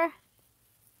 Laura.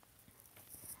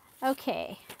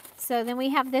 Okay, so then we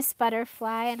have this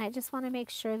butterfly, and I just want to make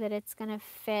sure that it's going to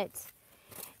fit.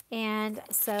 And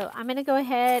so I'm going to go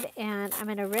ahead and I'm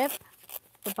going to rip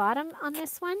the bottom on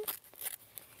this one.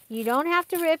 You don't have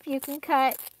to rip, you can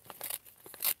cut.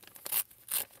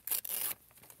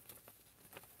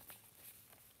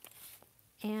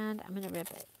 And I'm going to rip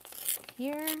it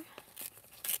here.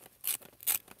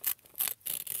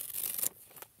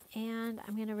 And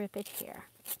I'm going to rip it here.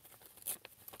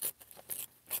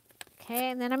 Okay,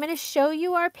 and then I'm going to show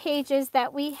you our pages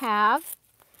that we have.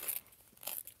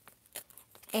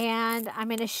 And I'm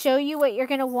going to show you what you're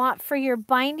going to want for your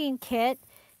binding kit,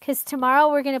 because tomorrow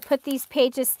we're going to put these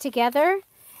pages together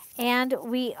and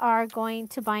we are going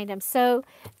to bind them. So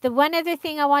the one other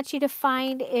thing I want you to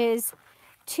find is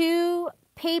 2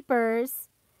 papers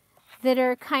that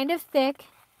are kind of thick,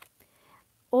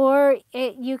 or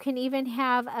you can even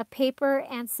have a paper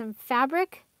and some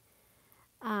fabric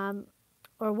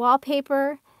or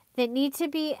wallpaper that need to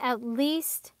be at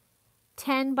least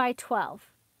 10 by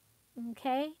 12.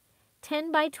 Okay,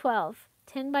 10 by 12,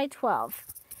 10 by 12.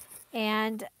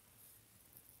 And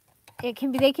they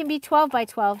can be 12 by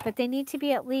 12, but they need to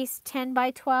be at least 10 by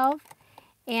 12.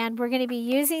 And we're going to be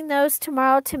using those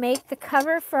tomorrow to make the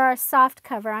cover for our soft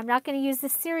cover. I'm not going to use the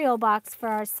cereal box for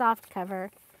our soft cover.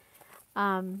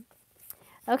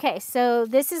 Okay, so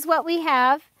this is what we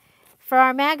have. For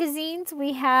our magazines,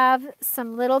 we have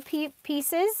some little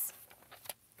pieces.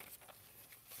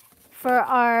 For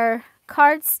our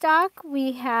cardstock,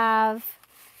 we have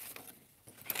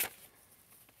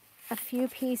a few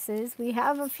pieces.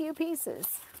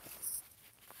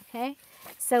 Okay,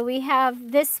 so we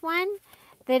have this one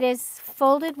that is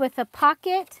folded with a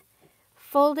pocket,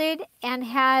 folded and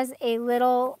has a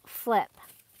little flip.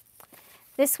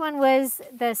 This one was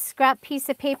the scrap piece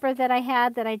of paper that I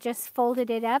had that I just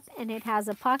folded it up, and it has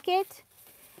a pocket.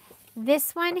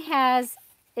 This one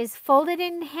is folded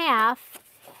in half,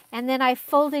 and then I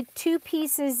folded 2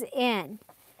 pieces in.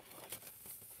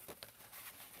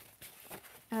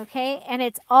 Okay, and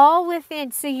it's all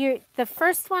within, so the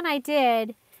first one I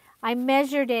did, I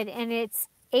measured it, and it's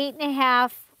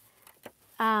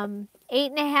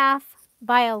 8.5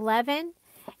 by 11.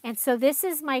 And so this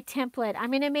is my template. I'm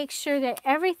going to make sure that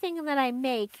everything that I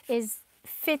make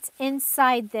fits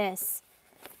inside this.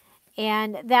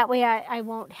 And that way I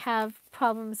won't have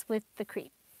problems with the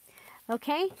crepe.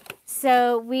 Okay,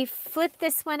 so we flip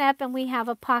this one up and we have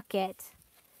a pocket.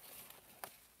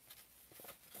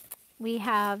 We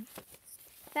have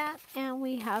that and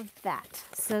we have that.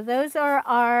 So those are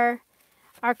our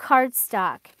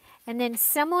cardstock. And then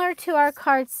similar to our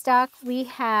cardstock, we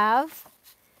have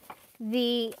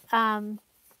the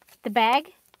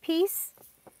bag piece.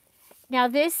 Now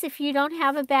this, if you don't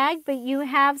have a bag, but you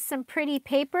have some pretty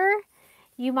paper,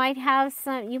 you might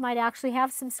actually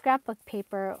have some scrapbook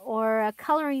paper or a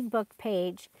coloring book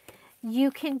page.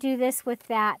 You can do this with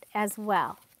that as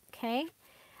well. Okay.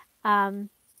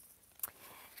 Then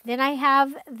I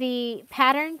have the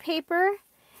pattern paper,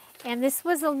 and this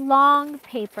was a long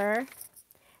paper.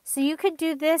 So you could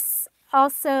do this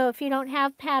also if you don't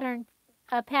have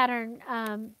a pattern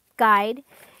guide.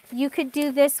 You could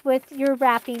do this with your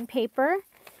wrapping paper.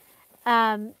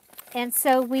 And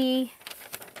so we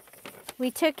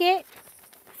took it,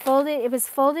 it was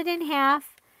folded in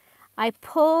half. I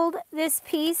pulled this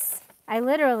piece, I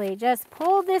literally just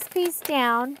pulled this piece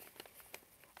down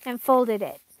and folded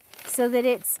it so that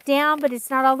it's down, but it's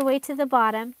not all the way to the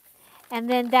bottom. And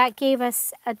then that gave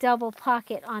us a double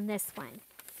pocket on this one.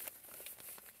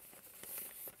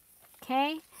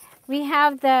 Okay, we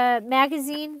have the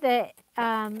magazine that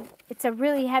it's a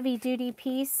really heavy duty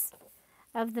piece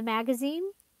of the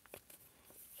magazine,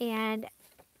 and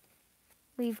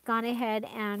we've gone ahead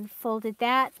and folded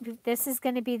that. This is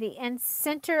going to be the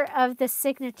center of the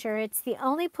signature. It's the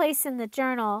only place in the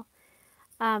journal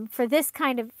for this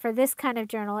kind of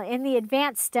journal. In the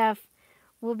advanced stuff,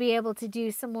 we'll be able to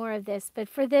do some more of this, but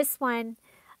for this one,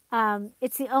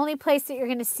 it's the only place that you're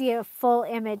going to see a full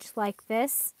image like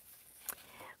this.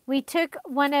 We took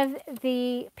one of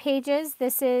the pages.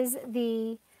 This is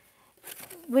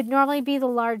would normally be the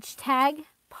large tag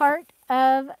part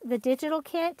of the digital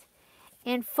kit,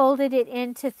 and folded it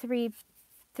into three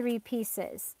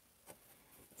pieces.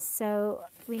 So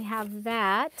we have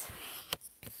that.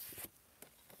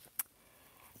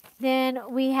 Then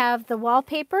we have the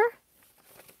wallpaper.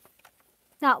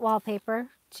 Not wallpaper.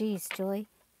 Geez, Julie.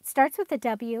 It starts with a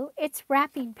W. It's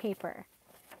wrapping paper.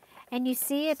 And you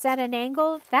see it's at an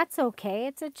angle. That's okay.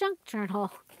 It's a junk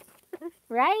journal.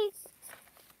 Right?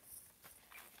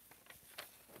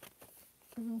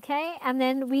 Okay, and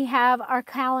then we have our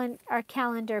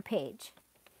calendar page.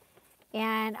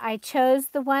 And I chose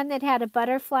the one that had a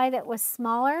butterfly that was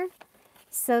smaller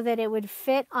so that it would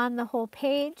fit on the whole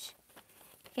page.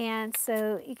 And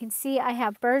so you can see I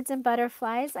have birds and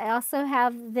butterflies. I also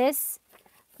have this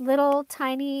little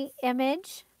tiny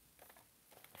image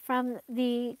from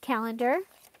the calendar.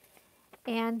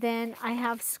 And then I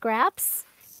have scraps,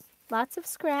 lots of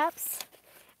scraps.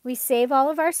 We save all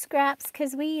of our scraps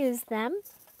because we use them.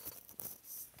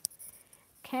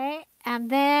 Okay, and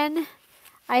then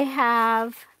I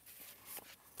have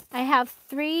I have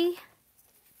 3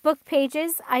 book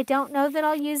pages. I don't know that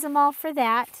I'll use them all for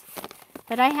that,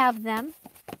 but I have them.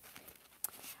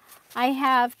 I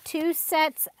have 2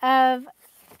 sets of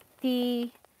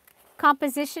the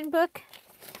composition book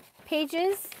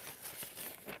pages.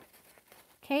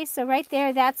 Okay, so right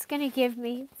there, that's going to give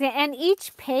me, and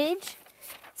each page,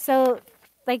 so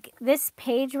like this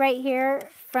page right here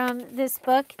from this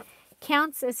book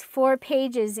counts as 4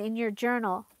 pages in your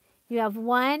journal. You have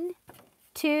 1,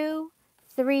 2,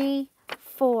 3,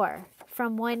 4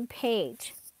 from one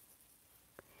page.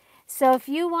 So if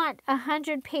you want a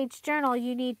 100-page journal,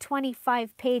 you need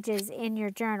 25 pages in your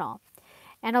journal.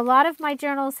 And a lot of my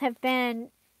journals have been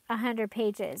 100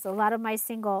 pages, a lot of my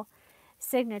single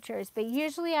signatures, but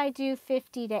usually I do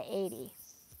 50 to 80.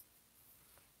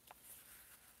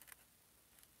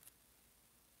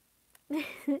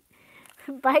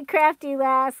 Bye, Crafty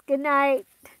Lass. Good night.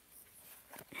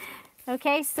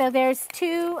 Okay, so there's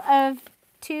 2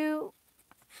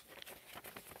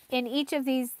 in each of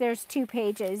these. There's 2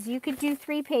 pages. You could do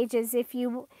 3 pages if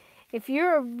you're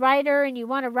a writer and you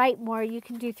want to write more. You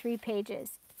can do 3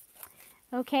 pages.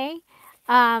 Okay.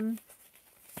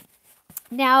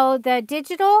 Now the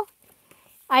digital,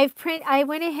 I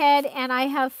went ahead and I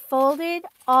have folded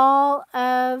all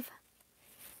of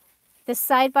the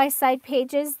side-by-side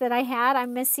pages that I had.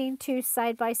 I'm missing 2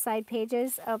 side-by-side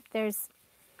pages. Oh, there's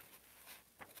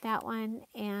that one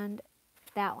and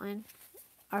that one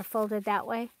are folded that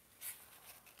way.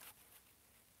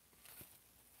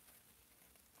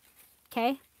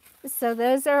 Okay, so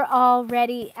those are all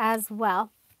ready as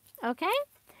well. Okay,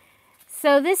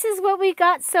 so this is what we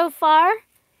got so far,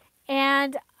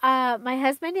 and my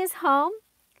husband is home.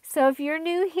 So if you're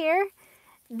new here,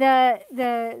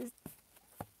 the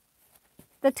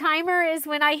timer is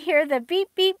when I hear the beep,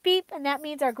 beep, beep, and that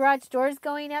means our garage door is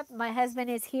going up. My husband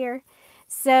is here.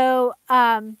 So,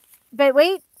 but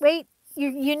wait,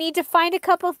 you need to find a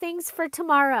couple things for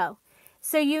tomorrow.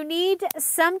 So you need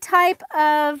some type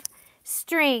of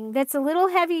string that's a little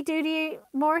heavy duty,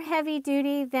 more heavy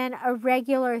duty than a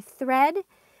regular thread.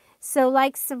 So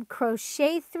like some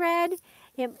crochet thread,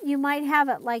 you might have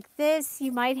it like this,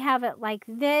 you might have it like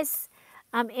this.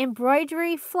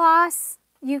 Embroidery floss,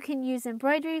 you can use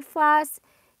embroidery floss.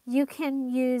 You can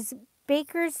use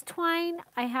baker's twine.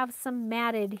 I have some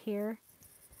matted here.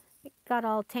 It got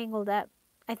all tangled up.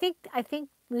 I think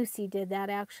Lucy did that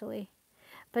actually.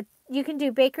 But you can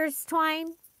do baker's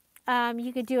twine.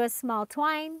 You could do a small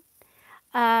twine.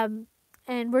 And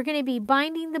we're going to be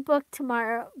binding the book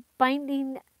tomorrow.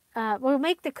 We'll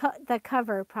make the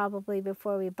cover probably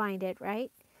before we bind it,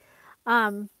 right?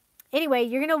 Anyway,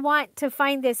 you're going to want to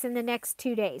find this in the next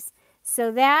 2 days.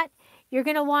 So that you're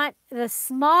going to want the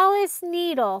smallest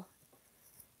needle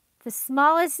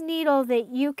that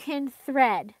you can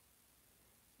thread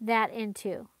that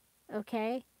into,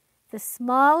 okay? The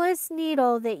smallest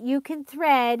needle that you can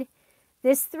thread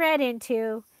this thread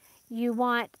into, you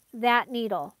want that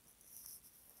needle.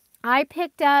 I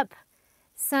picked up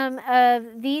some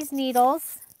of these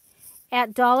needles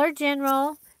at Dollar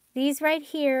General. These right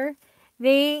here,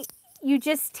 you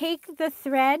just take the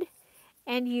thread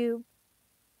and you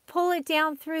pull it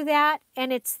down through that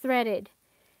and it's threaded.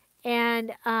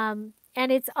 And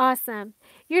it's awesome.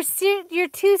 Your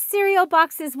 2 cereal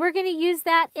boxes, we're going to use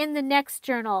that in the next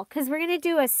journal because we're going to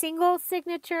do a single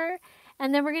signature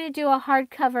and then we're going to do a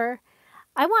hardcover.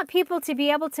 I want people to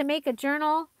be able to make a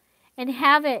journal and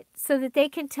have it so that they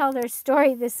can tell their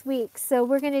story this week. So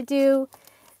we're going to do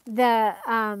the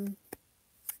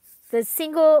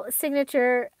single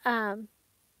signature.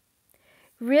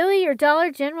 Really, your Dollar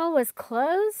General was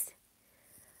closed?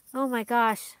 Oh my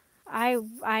gosh.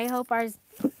 I hope ours,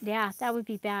 yeah, that would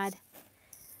be bad.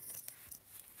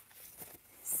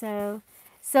 So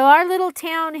our little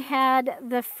town had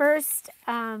the first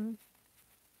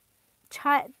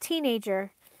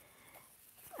teenager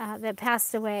that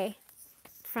passed away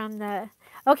from the...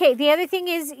 Okay, the other thing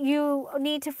is you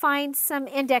need to find some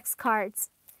index cards,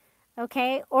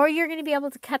 okay? Or you're going to be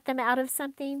able to cut them out of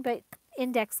something, but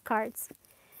index cards.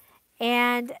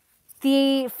 And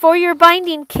for your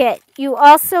binding kit, you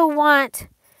also want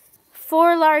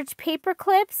 4 large paper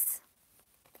clips.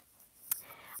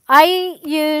 I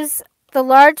use the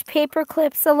large paper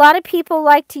clips. A lot of people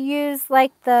like to use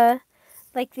like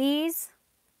these.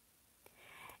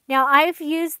 Now I've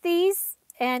used these,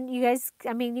 and you guys,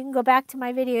 I mean, you can go back to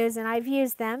my videos and I've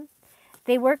used them.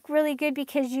 They work really good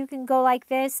because you can go like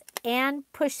this and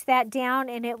push that down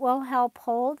and it will help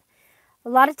hold. A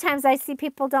lot of times I see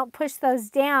people don't push those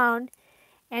down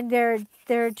and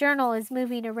their journal is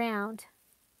moving around.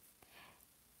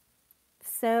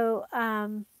 So,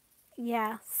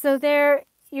 yeah. So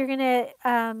you're gonna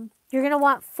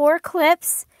want 4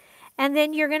 clips, and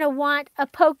then you're gonna want a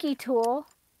pokey tool.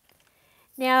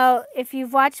 Now, if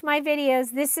you've watched my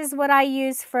videos, this is what I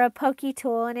use for a pokey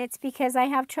tool, and it's because I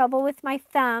have trouble with my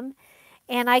thumb,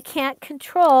 and I can't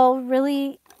control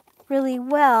really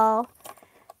well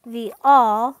the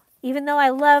awl, even though I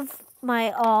love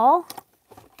my awl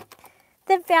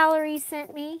that Valerie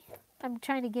sent me. I'm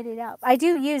trying to get it out. I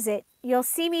do use it. You'll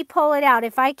see me pull it out.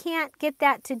 If I can't get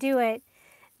that to do it,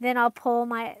 then I'll pull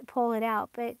it out.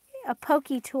 But a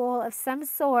pokey tool of some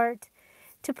sort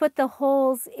to put the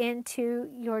holes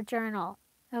into your journal.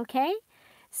 Okay?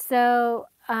 So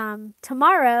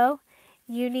tomorrow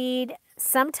you need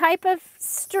some type of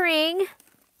string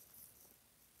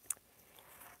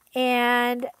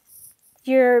and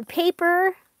your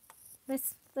paper.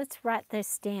 Let's write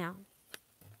this down.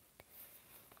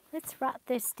 Let's write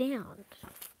this down.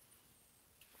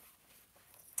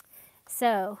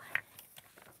 So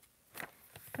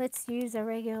let's use a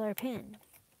regular pen.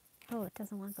 Oh, it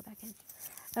doesn't want to go back in.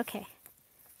 Okay.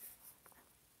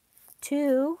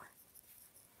 2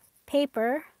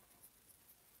 paper,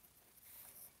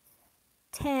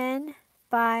 10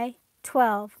 by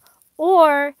 12.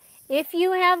 Or if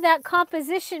you have that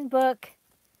composition book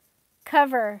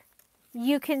cover,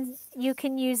 you can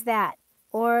use that,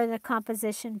 or the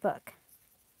composition book.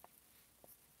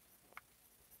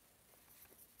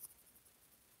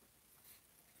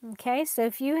 Okay, so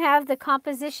if you have the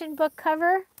composition book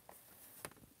cover,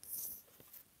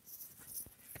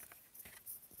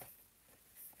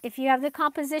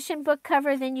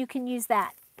 then you can use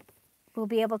that. We'll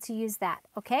be able to use that,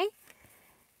 okay?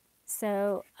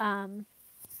 So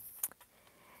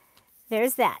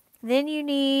there's that. Then you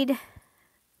need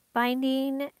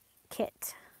binding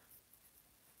kit.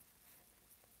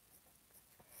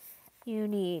 You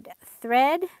need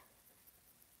thread,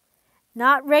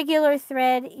 not regular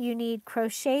thread, you need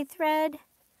crochet thread.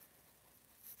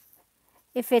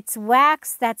 If it's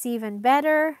wax, that's even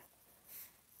better.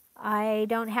 I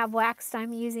don't have wax.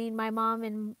 I'm using my mom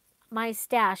and my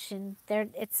stash, and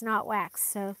it's not wax.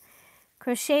 So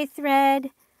crochet thread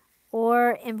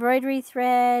or embroidery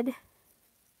thread.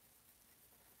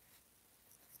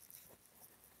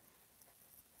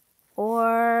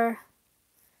 Or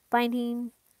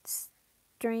binding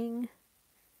string.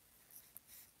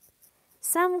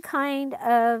 Some kind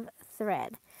of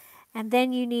thread. And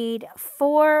then you need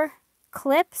 4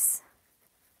 clips.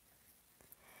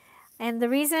 And the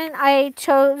reason I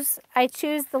choose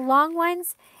the long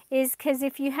ones is because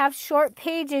if you have short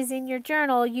pages in your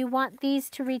journal, you want these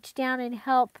to reach down and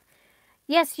help.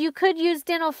 Yes, you could use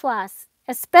dental floss,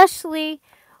 especially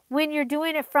when you're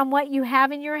doing it from what you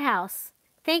have in your house.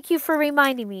 Thank you for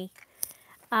reminding me.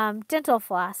 Dental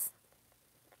floss.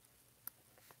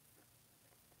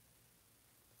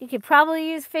 You could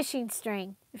probably use fishing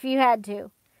string if you had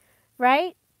to,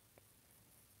 right?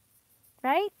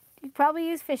 Right? You'd probably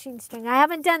use fishing string. I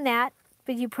haven't done that,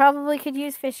 but you probably could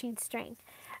use fishing string.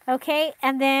 Okay,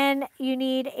 and then you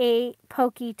need a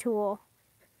pokey tool.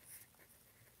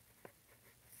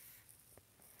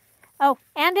 Oh,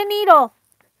 and a needle.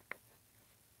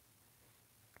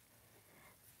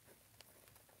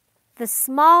 The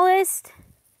smallest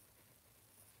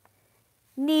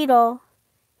needle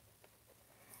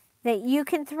that you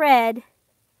can thread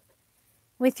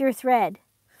with your thread.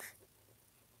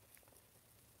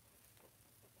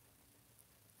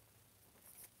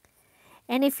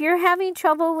 And if you're having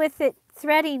trouble with it,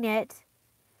 threading it,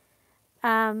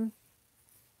 and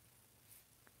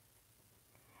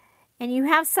you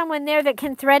have someone there that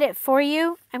can thread it for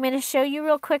you, I'm going to show you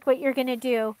real quick what you're going to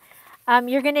do.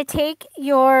 You're going to take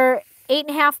your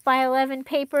 8.5 by 11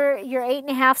 paper, your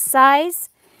 8.5 size,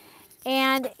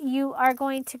 and you are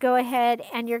going to go ahead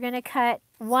and you're going to cut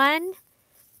 1,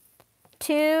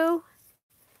 2,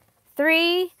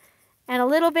 3, and a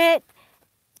little bit.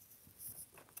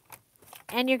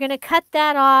 And you're going to cut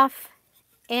that off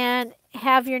and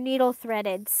have your needle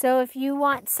threaded. So if you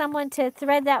want someone to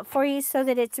thread that for you so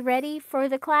that it's ready for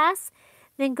the class,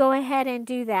 then go ahead and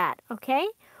do that, okay?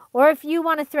 Or if you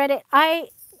want to thread it,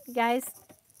 guys,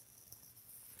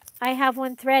 I have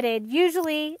one threaded.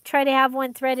 Usually try to have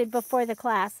one threaded before the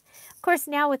class. Of course,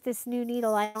 now with this new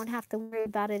needle, I don't have to worry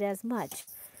about it as much.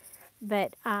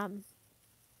 But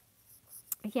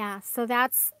yeah, so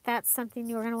that's something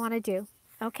you're going to want to do,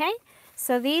 okay?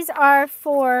 So these are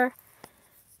for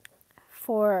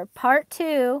part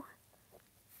 2.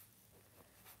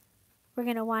 We're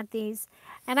going to want these.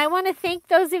 And I want to thank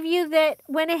those of you that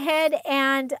went ahead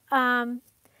and found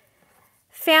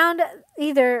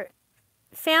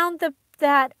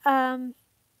that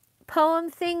poem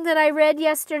thing that I read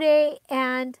yesterday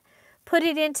and put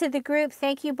it into the group.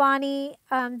 Thank you, Bonnie.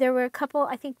 There were a couple,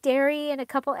 I think Derry and a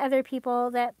couple other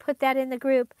people that put that in the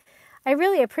group. I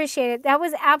really appreciate it. That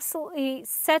was absolutely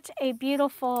such a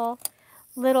beautiful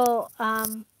little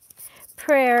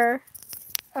prayer.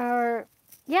 Or,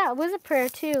 yeah, it was a prayer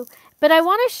too. But I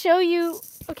want to show you,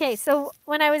 okay, so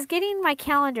when I was getting my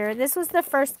calendar, this was the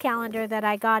first calendar that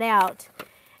I got out.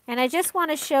 And I just want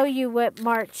to show you what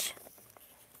March,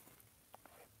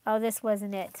 oh, this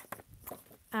wasn't it.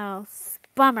 Oh,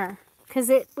 bummer, because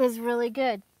it was really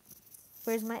good.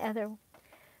 Where's my other?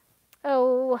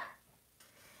 Oh,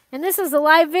 and this is a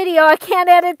live video. I can't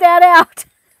edit that out.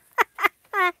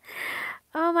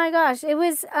 Oh my gosh, it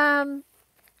was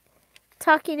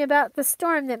talking about the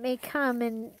storm that may come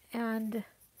and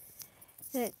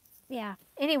it, yeah.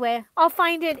 Anyway, I'll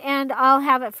find it and I'll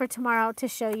have it for tomorrow to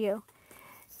show you.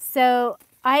 So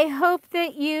I hope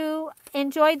that you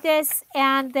enjoyed this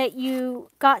and that you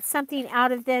got something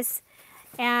out of this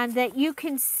and that you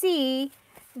can see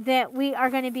that we are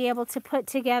going to be able to put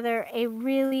together a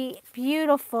really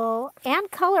beautiful and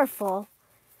colorful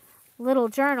little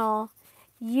journal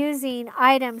using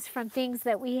items from things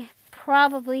that we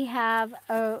probably have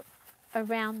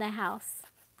around the house.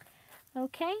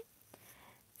 Okay?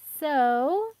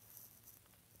 So,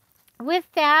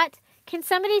 with that, can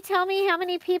somebody tell me how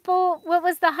many people, what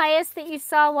was the highest that you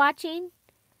saw watching?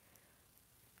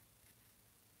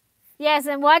 Yes,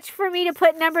 and watch for me to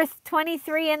put number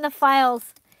 23 in the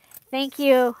files. Thank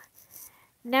you.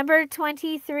 Number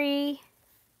 23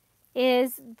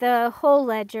 is the whole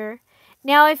ledger.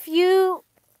 Now, if you,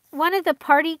 one of the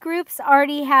party groups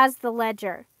already has the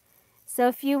ledger. So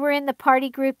if you were in the party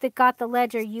group that got the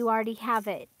ledger, you already have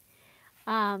it.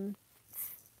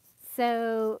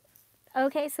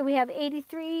 Okay, so we have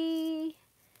 83.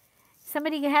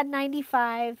 Somebody had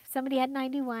 95. Somebody had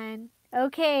 91.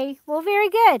 Okay, well, very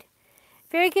good.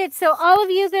 Very good. So all of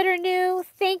you that are new,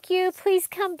 thank you. Please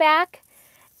come back.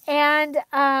 And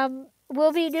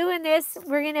we'll be doing this.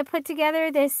 We're going to put together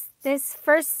this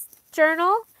first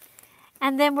journal.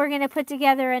 And then we're going to put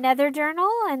together another journal.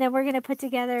 And then we're going to put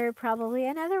together probably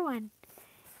another one.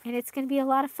 And it's going to be a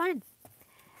lot of fun.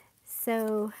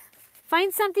 So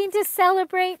find something to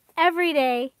celebrate every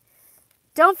day.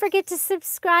 Don't forget to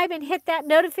subscribe and hit that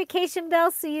notification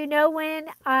bell so you know when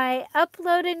I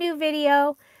upload a new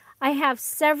video. I have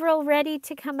several ready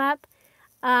to come up.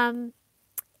 And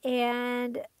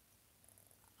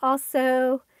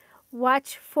also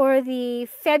watch for the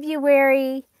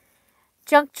February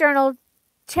Junk Journal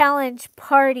Challenge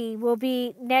party will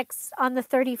be next on the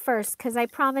 31st because I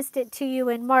promised it to you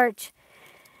in March.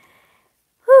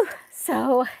 Whew.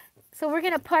 So we're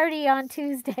going to party on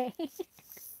Tuesday.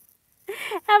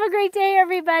 Have a great day,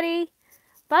 everybody.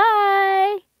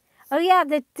 Bye. Oh, yeah,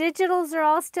 the digitals are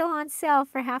all still on sale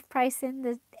for half price in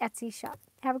the Etsy shop.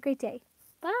 Have a great day.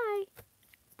 Bye.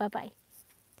 Bye-bye.